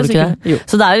 det gjør det sikkert.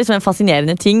 Så det er liksom en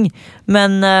fascinerende ting,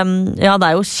 men ja, det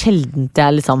er jo sjeldent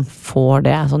jeg liksom får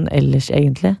det sånn ellers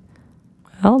egentlig.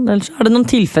 Ja, ellers er det noen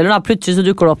tilfeller da, plutselig så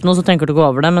dukker det opp noe, så tenker du ikke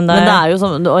over det, men det er jo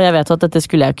sånn, og jeg vet at dette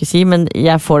skulle jeg jo ikke si, men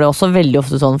jeg får det også veldig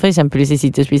ofte sånn, for eksempel hvis jeg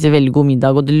sitter og spiser veldig god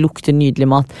middag, og det lukter nydelig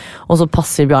mat, og så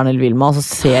passer Bjarne eller Vilma, og så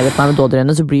ser det på meg med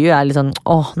dådrøyne, så blir jo jeg litt sånn,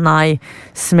 åh nei,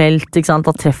 smelt, ikke sant,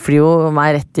 da treffer de jo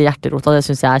meg rett i hjerterota, det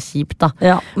synes jeg er kjipt da.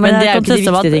 Ja, men det er jo ikke de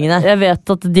viktige tingene. Jeg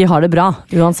vet at de har det bra,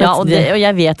 uansett. Ja, og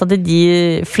jeg vet at de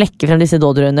flekker frem disse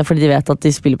dådrøyne, fordi de vet at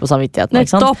de spiller på samvittigheten,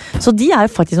 ikke sant? Så de er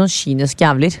jo faktisk sånn kyniske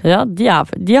jævler. Ja,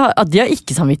 de har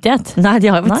ikke samvittighet. Nei, de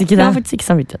har faktisk ikke det. De har faktisk ikke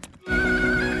samvittighet.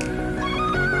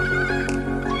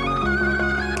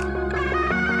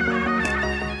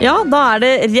 Ja, da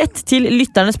det rett til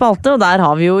lytternes spalte, og der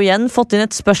har vi jo igjen fått inn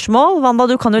et spørsmål. Wanda,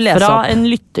 du kan jo lese Fra opp. en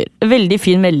lytter. Veldig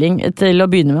fin melding til å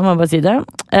begynne med, må jeg bare si det.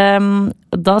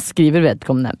 Da skriver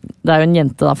vedkommende. Det jo en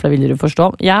jente da, for det vil dere forstå.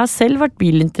 Jeg har selv vært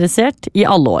bilinteressert i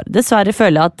alle år. Dessverre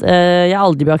føler jeg at jeg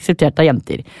aldri blir akseptert av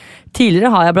jenter.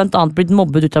 Tidligere har jeg blant annet blitt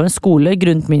mobbet ut av en skole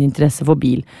grunnet min interesse for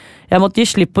bil. Jeg måtte gi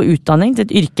slipp på utdanning til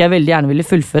et yrke jeg veldig gjerne ville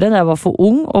fullføre da jeg var for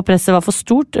ung, og presset var for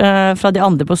stort fra de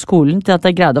andre på skolen til at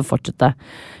jeg greide å fortsette.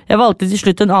 Jeg valgte til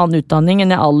slutt en annen utdanning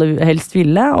enn jeg aller helst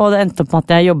ville, og det endte opp med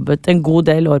at jeg jobbet en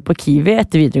god del år på Kiwi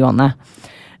etter videregående.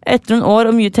 Etter noen år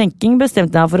og mye tenking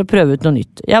bestemte jeg for å prøve ut noe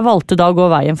nytt. Jeg valgte da å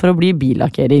gå veien for å bli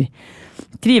billakkerer.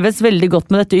 Trives veldig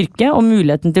godt med dette yrket, og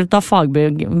muligheten til å ta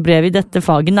fagbrev i dette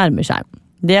faget nærmer seg.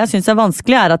 Det jeg synes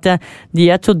vanskelig at de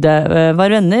jeg trodde var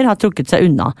venner har trukket seg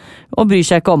unna, og bryr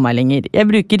seg ikke om meg lenger. Jeg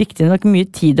bruker riktig nok mye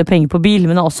tid og penger på bil,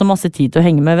 men har også masse tid til å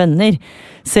henge med venner.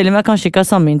 Selv om jeg kanskje ikke har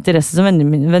samme interesse som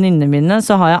venninnene mine,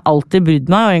 så har jeg alltid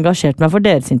brydd meg og engasjert meg for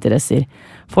deres interesser.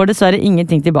 Får dessverre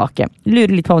ingenting tilbake.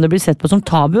 Lurer litt på om det blir sett på som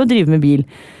tabu å drive med bil.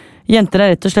 Jenter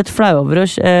rett og slett flau over å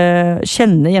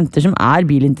kjenne jenter som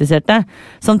bilinteresserte.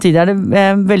 Samtidig det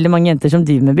veldig mange jenter som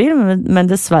driver med bil, men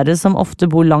dessverre som ofte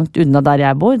bor langt unna der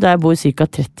jeg bor ca.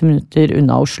 30 minutter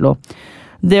unna Oslo.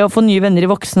 Det å få nye venner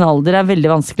i voksen alder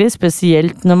veldig vanskelig,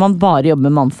 spesielt når man bare jobber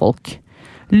med mannfolk.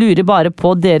 Lurer bare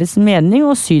på deres mening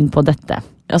og syn på dette.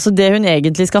 Altså det hun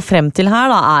egentlig skal frem til her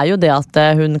da, jo det at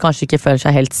hun kanskje ikke føler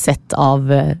seg helt sett av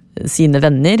sine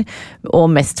venner,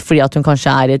 og mest fordi at hun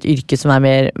kanskje i et yrke som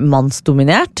mer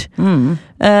mannsdominert.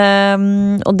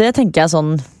 Og det tenker jeg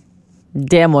sånn,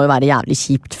 det må jo være jævlig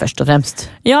kjipt først og fremst.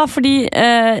 Ja, fordi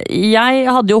jeg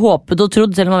hadde jo håpet og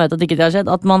trodd, selv om man vet at ikke det har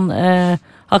skjedd, at man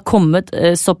har kommet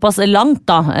såpass langt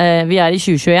da. Vi i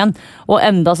 2021, og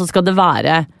enda så skal det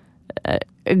være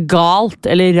galt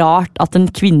eller rart at en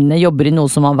kvinne jobber i noe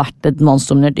som har vært et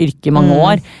mannsdominert yrke i mange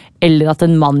år, eller at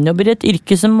en mann jobber i et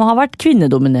yrke som har vært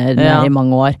kvinnedominerende i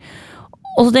mange år.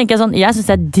 Og så tenker jeg sånn, jeg synes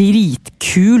det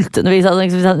dritkult hvis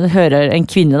jeg hører en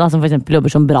kvinne da, som for eksempel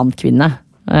jobber som brandkvinne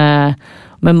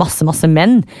med masse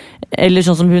menn, eller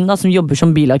sånn som hun da, som jobber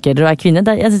som billakkerer og kvinne.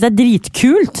 Jeg synes det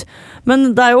dritkult,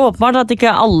 men det jo åpenbart at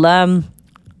ikke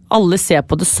alle ser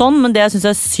på det sånn, men det jeg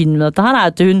synes synd med dette her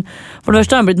at hun, for det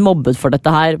første har hun blitt mobbet for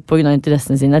dette her på grunn av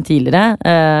interessene sine tidligere,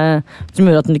 som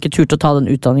gjorde at hun ikke turte å ta den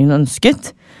utdanningen hun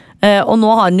ønsket. Og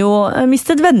nå har hun jo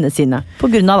mistet vennene sine på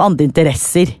grunn av andre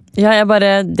interesser. Ja,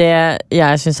 det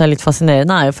jeg synes litt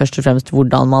fascinerende jo først og fremst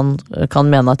hvordan man kan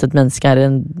mene at et menneske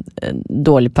en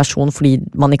dårlig person fordi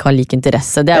man ikke har lik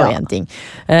interesse. Det jo en ting.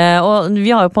 Og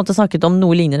vi har jo på en måte snakket om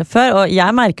noe lignende før, og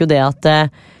jeg merker jo det at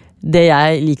det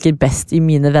jeg liker best i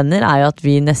mine venner jo at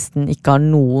vi nesten ikke har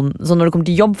noen, så når det kommer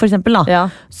til jobb for eksempel da,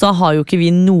 så har jo ikke vi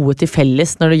noe til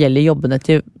felles når det gjelder jobbene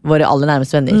til våre aller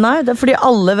nærmeste venner. Nei, det fordi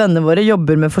alle vennene våre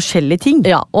jobber med forskjellige ting.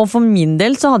 Ja, og for min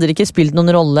del så hadde det ikke spilt noen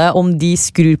rolle om de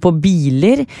skrur på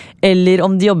biler, eller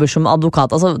om de jobber som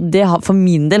advokat. Altså, for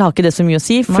min del har ikke det så mye å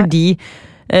si, fordi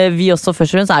vi også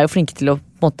først og fremst jo flinke til å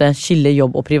på en måte skille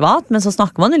jobb og privat, men så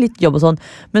snakker man jo litt jobb og sånn,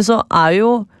 men så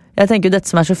jo jeg tenker jo dette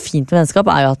som så fint med vennskap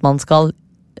jo at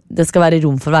det skal være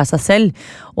rom for å være seg selv.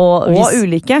 Og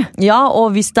ulike. Ja,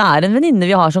 og hvis det en venninne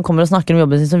vi har som kommer og snakker om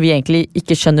jobben sin som vi egentlig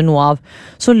ikke skjønner noe av,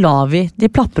 så lar vi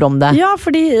de plapper om det. Ja,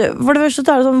 fordi for det første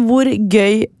så det sånn, hvor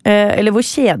gøy, eller hvor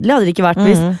kjedelig hadde det ikke vært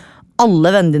hvis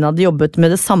alle vennene dine hadde jobbet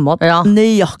med det samme,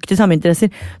 nøyaktig samme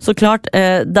interesser. Så klart,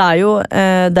 det jo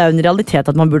en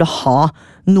realitet at man burde ha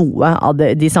noe av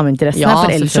de samme interessene,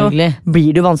 for ellers så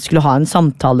blir det jo vanskelig å ha en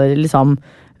samtale, liksom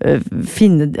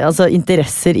finne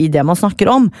interesser i det man snakker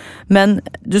om, men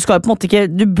du skal jo på en måte ikke,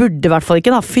 du burde i hvert fall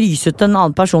ikke da fryse ut en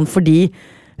annen person fordi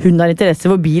hun har interesse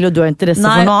for bil og du har interesse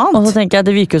for noe annet. Og så tenker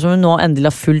jeg det virker som hun nå endelig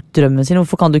har fulgt drømmen sin.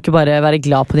 Hvorfor kan du ikke bare være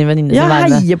glad på din venninne sin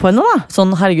vegne? Ja, heie på henne da.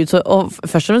 Sånn, herregud, og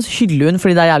først og fremst hyller hun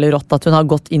fordi det jævlig rått at hun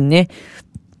har gått inn i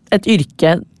et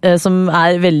yrke som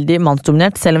veldig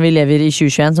mannsdominert, selv om vi lever i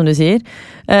 2021, som du sier,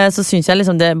 så synes jeg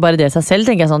liksom bare det seg selv,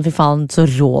 tenker jeg sånn, fy faen, så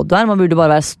rå du man burde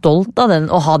bare være stolt av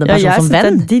den, og ha den personen som venn.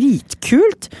 Jeg synes det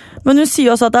dritkult, men hun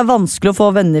sier også at det vanskelig å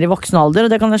få venner i voksen alder,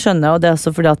 og det kan jeg skjønne, og det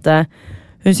også fordi at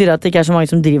hun sier at det ikke så mange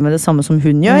som driver med det samme som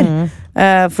hun gjør,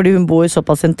 fordi hun bor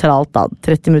såpass sentralt da,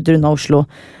 30 minutter unna Oslo.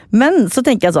 Men så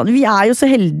tenker jeg sånn, vi jo så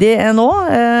heldige nå,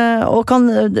 og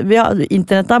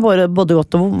internett både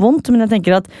godt og vondt, men jeg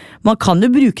tenker at man kan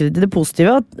jo bruke det til det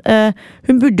positive, at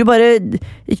hun burde bare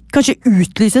kanskje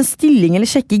utlyse en stilling, eller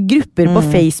sjekke i grupper på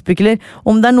Facebook, eller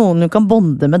om det noen hun kan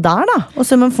bonde med der da, og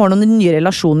så man får noen nye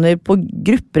relasjoner på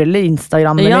grupper eller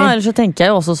Instagram. Ja, eller så tenker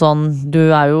jeg jo også sånn, du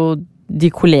jo de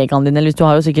kollegaene dine, eller du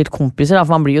har jo sikkert kompiser, da,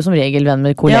 for man blir jo som regel venn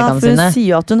med kollegaene sine. Ja, for hun sier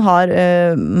jo at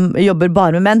hun jobber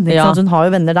bare med menn, ikke sant? Hun har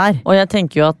jo venner der. Og jeg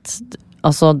tenker jo at,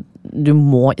 altså, du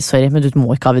må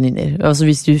ikke ha venninner. Altså,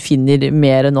 hvis du finner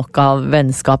mer enn nok av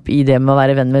vennskap i det med å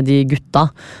være venn med de gutta,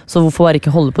 så hvorfor bare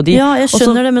ikke holde på de? Ja, jeg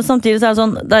skjønner det, men samtidig så er det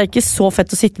sånn, det er ikke så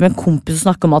fett å sitte med en kompis og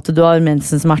snakke om at du har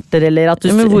mensensmerter, eller at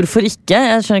du... Men hvorfor ikke?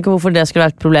 Jeg skjønner ikke hvorfor det skulle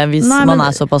være et problem hvis man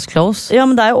er såpass close. Ja,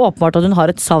 men det er jo åpenbart at hun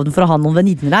har et savn for å ha noen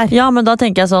venninner der. Ja, men da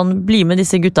tenker jeg sånn, bli med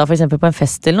disse gutta for eksempel på en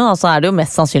fest eller noe, så er det jo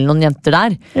mest sannsynlig noen jenter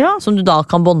der, som du da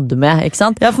kan bonde med, ikke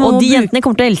sant? Ja, og de jentene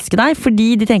kommer til å elske deg,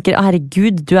 fordi de tenker,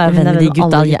 herregud, du er venn med de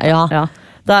gutta. Ja.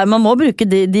 Man må bruke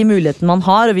de mulighetene man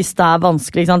har, og hvis det er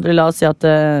vanskelig, ikke sant? La oss si at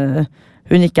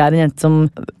hun ikke er en jente som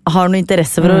har noe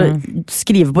interesse for å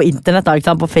skrive på internett, da, ikke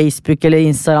sant? På Facebook eller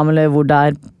Instagram eller hvor det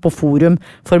er på forum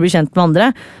for å bli kjent med andre,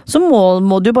 så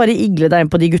må du bare igle deg inn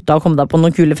på de gutta og komme deg på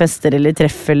noen kule fester eller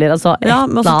treff eller altså ja,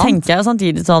 men så tenker jeg jo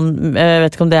samtidig sånn, jeg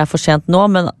vet ikke om det er for sent nå,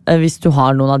 men hvis du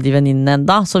har noen av de venninnene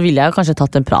enda, så ville jeg jo kanskje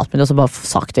tatt en prat med dem og så bare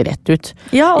sagt det rett ut.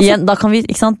 Ja, også, igjen, da kan vi,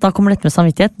 ikke sant, da kommer dette med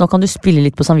samvittighet, nå kan du spille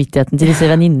litt på samvittigheten til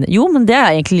disse venninnene. Jo, men det er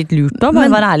egentlig litt lurt da,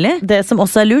 bare være ærlig. Det som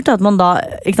også er lurt er at man da,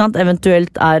 ikke sant,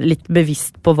 eventuelt er litt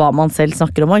bevisst på hva man selv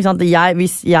snakker om, ikke sant?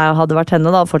 Hvis jeg hadde vært henne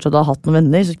da, og fortsatt hadde hatt noen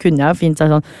venner, så kunne jeg jo fint sagt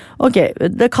sånn, ok,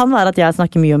 det kan være at jeg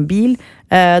snakker mye om bil,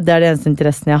 det er det eneste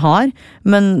interessen jeg har,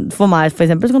 men for meg for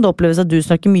eksempel så kan det oppleves at du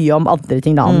snakker mye om andre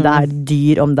ting da, om det er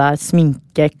dyr, om det er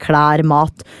sminke, klær,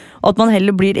 mat, og at man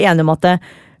heller blir enige om at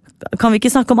kan vi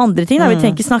ikke snakke om andre ting da? Vi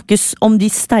trenger ikke snakke om de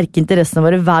sterke interessene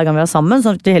våre hver gang vi er sammen,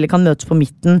 sånn at de heller kan møtes på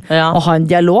midten og ha en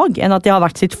dialog, enn at de har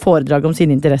vært sitt foredrag om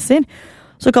sine interesser.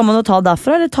 Så kan man jo ta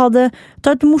derfra, eller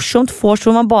ta et morsomt vors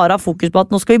hvor man bare har fokus på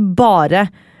at nå skal vi bare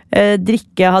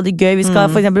drikke, ha det gøy, vi skal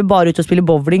for eksempel bare ut og spille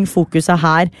bowling, fokuset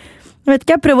her. Jeg vet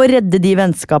ikke, jeg prøver å redde de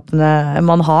vennskapene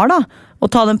man har da,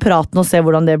 og ta den praten og se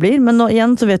hvordan det blir, men nå,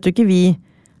 igjen så vet jo ikke vi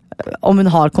om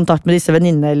hun har kontakt med disse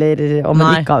venninnene, eller om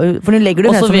hun ikke har, for hun legger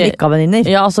det ned som hun ikke har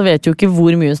venninner. Ja, og så vet jo ikke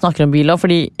hvor mye hun snakker om bil,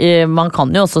 fordi man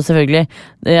kan jo også selvfølgelig,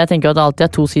 jeg tenker jo at det alltid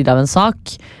er to sider av en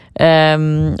sak,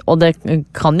 og det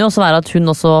kan jo også være at hun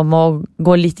også må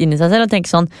gå litt inn i seg selv og tenke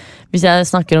sånn, hvis jeg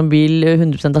snakker om bil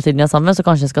 100% av tiden jeg er sammen, så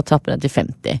kanskje jeg skal trappe ned til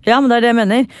 50. Ja, men det er det jeg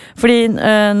mener, fordi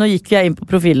nå gikk jeg inn på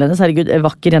profilen hennes, herregud,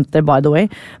 vakker jente by the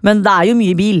way, men det er jo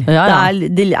mye bil,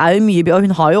 det er jo mye bil, og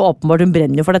hun har jo åpenbart, hun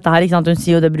brenner jo for dette her, ikke sant? Hun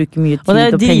sier jo det bruker mye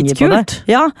tid og penger på det.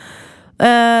 Ja,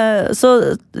 så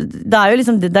det er jo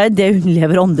liksom det er det hun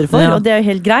lever ånder for, og det er jo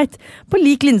helt greit på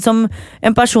lik linje som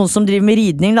en person som driver med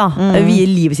ridning da, vier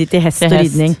livet sitt til hest og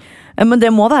ridning, men det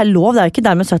må være lov, det er jo ikke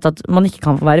dermed sagt at man ikke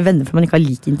kan få være venner for man ikke har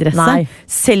lik interesse.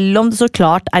 Selv om det så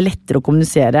klart er lettere å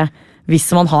kommunisere hvis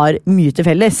man har mye til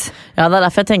felles. Ja, det er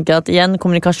derfor jeg tenker at igjen,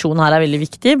 kommunikasjon her er veldig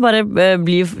viktig. Bare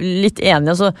bli litt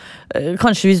enig. Altså,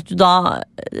 kanskje hvis du da,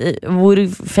 hvor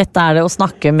fett er det å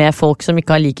snakke med folk som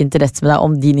ikke har like interesse med deg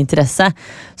om din interesse?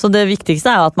 Så det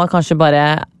viktigste er jo at man kanskje bare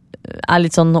er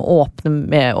litt sånn åpne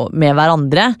med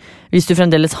hverandre. Hvis du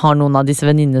fremdeles har noen av disse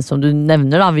venninnene som du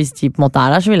nevner, da, hvis de på en måte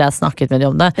er der, så vil jeg snakket med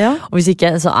dem om det. Ja. Og hvis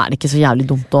ikke, så er det ikke så jævlig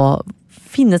dumt å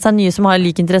finne seg nye som har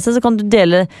like interesse, så kan du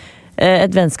dele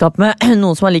et vennskap med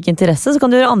noen som har like interesse, så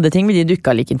kan du gjøre andre ting med de du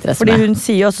ikke har like interesse med. Fordi hun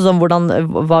sier også sånn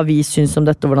hva vi syns om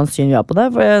dette, og hvordan syn vi har på det.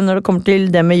 For når det kommer til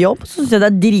det med jobb, så synes jeg det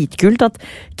er dritkult at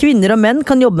kvinner og menn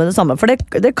kan jobbe med det samme, for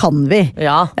det kan vi.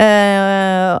 Ja.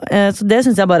 Så det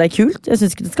synes jeg bare er kult. Jeg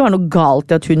synes ikke det skal være noe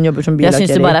galt i at hun jobber som billakkering.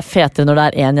 Jeg synes det bare er fetere når det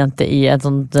er en jente i et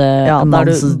sånt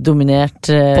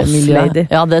mannsdominert miljø.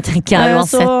 Ja, det tenker jeg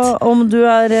uansett. Så om du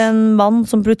er en mann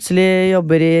som plutselig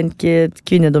jobber i en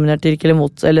kvinnedominert yrke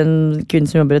eller en kvinne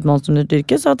som jobber i et mannsdominert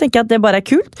yrke, så tenker jeg at det bare er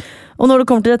kult. Og når det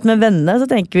kommer til dette med vennene, så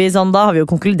tenker vi sånn, da har vi jo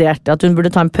konkludert at hun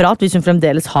burde ta en prat hvis hun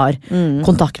fremdeles har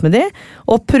kontakt med de,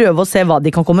 og prøve å se hva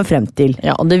de kan komme frem til.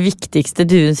 Ja, og det viktigste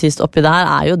til sist oppi det her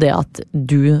er jo det at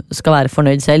du skal være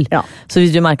fornøyd selv. Ja. Så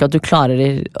hvis du merker at du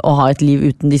klarer å ha et liv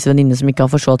uten disse venninnene som ikke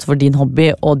har forstått for din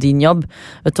hobby og din jobb,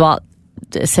 vet du hva,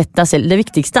 sett deg selv. Det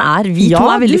viktigste er, vi to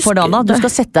er veldig for Dana, du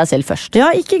skal sette deg selv først. Ja,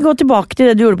 ikke gå tilbake til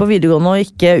det du gjorde på videregående og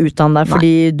ikke utdanne deg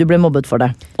fordi du ble mobbet for det.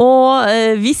 Og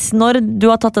hvis når du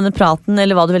har tatt denne praten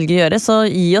eller hva du velger å gjøre, så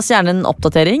gi oss gjerne en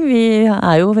oppdatering. Vi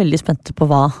er jo veldig spente på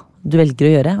hva du velger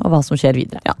å gjøre og hva som skjer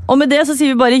videre. Ja. Og med det så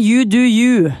sier vi bare you do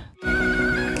you.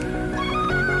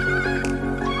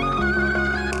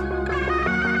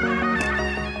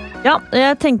 Ja,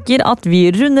 jeg tenker at vi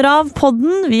runder av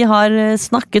podden. Vi har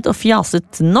snakket og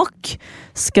fjaset nok.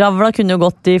 Skravla kunne jo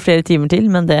gått i flere timer til,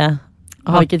 men det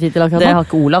har ikke tid til akkurat nå. Det har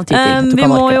ikke Olav tid til. Vi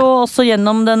må jo også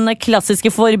gjennom den klassiske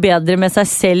forbedre med seg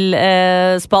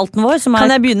selv-spalten vår.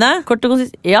 Kan jeg begynne? Kort og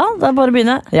konsist. Ja, det er bare å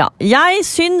begynne. Ja. Jeg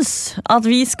syns at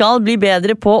vi skal bli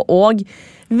bedre på å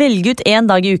velge ut en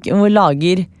dag i uken hvor vi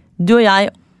lager, du og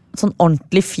jeg, sånn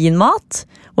ordentlig fin mat,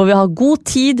 hvor vi har god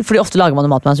tid, fordi ofte lager man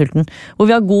mat med en sulten, hvor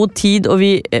vi har god tid, og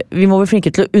vi må bli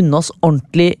flinke til å unne oss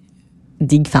ordentlig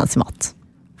digg fancy mat.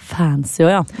 Fancy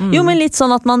også, ja. Jo, men litt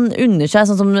sånn at man unner seg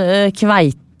sånn som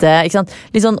kveite, ikke sant?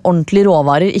 Litt sånn ordentlig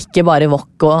råvarer, ikke bare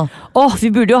wok og...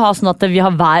 Vi burde jo ha sånn at vi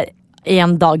har hver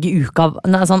en dag i uka,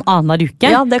 sånn annenhver uke.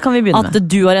 Ja, det kan vi begynne med. At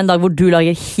du har en dag hvor du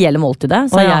lager hele måltidet,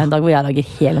 så har jeg en dag hvor jeg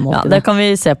lager hele måltidet. Ja, det kan vi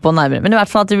se på nærmere. Men i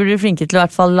hvert fall at vi blir flinke til å i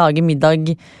hvert fall lage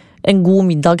middag, en god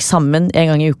middag sammen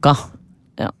en gang i uka.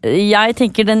 Ja. Jeg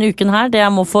tenker denne uken her, det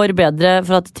jeg må forbedre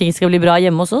for at ting skal bli bra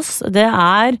hjemme hos oss, det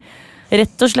er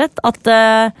rett og slett at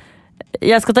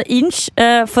jeg skal ta inch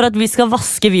for at vi skal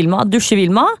vaske Vilma, dusje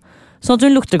Vilma, sånn at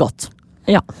hun lukter godt.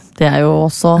 Ja, det er jo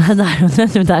også det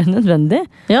er nødvendig.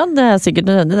 Ja, det er sikkert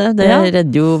nødvendig det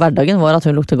redder jo hverdagen vår at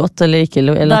hun lukter godt eller ikke,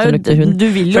 eller at hun lukter hund. For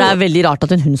det er veldig rart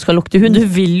at en hund skal lukte hund. Du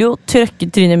vil jo trøkke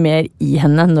trynet mer i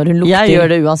henne når hun lukter. Jeg gjør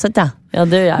det uansett, Ja,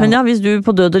 det gjør jeg. Men ja, hvis du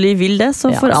på død og liv vil det, så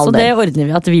for all del. Så det del. ordner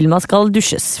vi at Vilma skal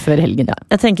dusjes før helgen. Ja,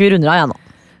 jeg tenker vi runder av nå.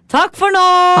 Takk for nå!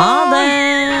 Ha det!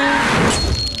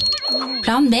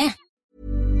 Plan B.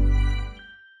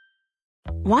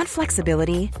 Want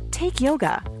flexibility? Take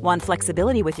yoga. Want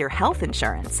flexibility with your health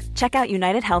insurance? Check out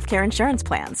United Healthcare Insurance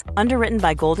Plans. Underwritten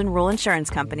by Golden Rule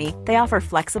Insurance Company, they offer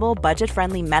flexible,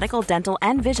 budget-friendly medical, dental,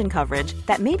 and vision coverage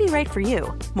that may be right for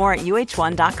you. More at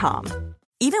uh1.com.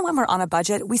 Even when we're on a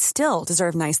budget, we still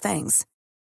deserve nice things.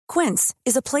 Quince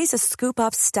is a place to scoop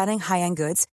up stunning high-end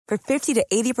goods for 50 to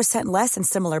 80% less than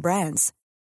similar brands.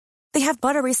 They have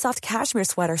buttery soft cashmere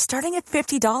sweaters starting at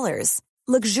 $50.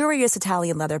 Luxurious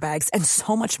Italian leather bags, and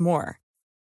so much more.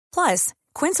 Plus,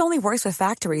 Quince only works with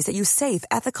factories that use safe,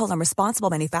 ethical, and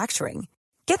responsible manufacturing.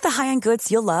 Get the high-end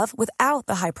goods you'll love without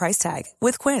the high price tag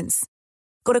with Quince.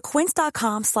 Go to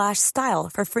quince.com/style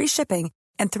for free shipping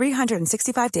and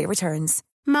 365-day returns.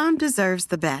 Mom deserves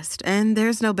the best, and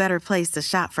there's no better place to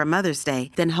shop for Mother's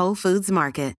Day than Whole Foods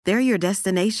Market. They're your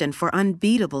destination for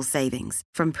unbeatable savings,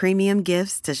 from premium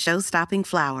gifts to show-stopping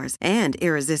flowers and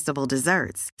irresistible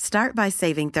desserts. Start by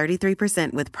saving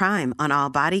 33% with Prime on all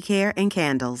body care and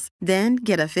candles. Then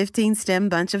get a 15-stem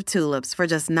bunch of tulips for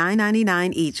just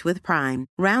 $9.99 each with Prime.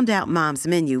 Round out Mom's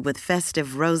menu with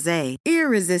festive rosé,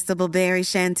 irresistible berry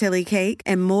chantilly cake,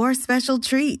 and more special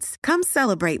treats. Come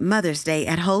celebrate Mother's Day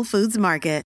at Whole Foods Market.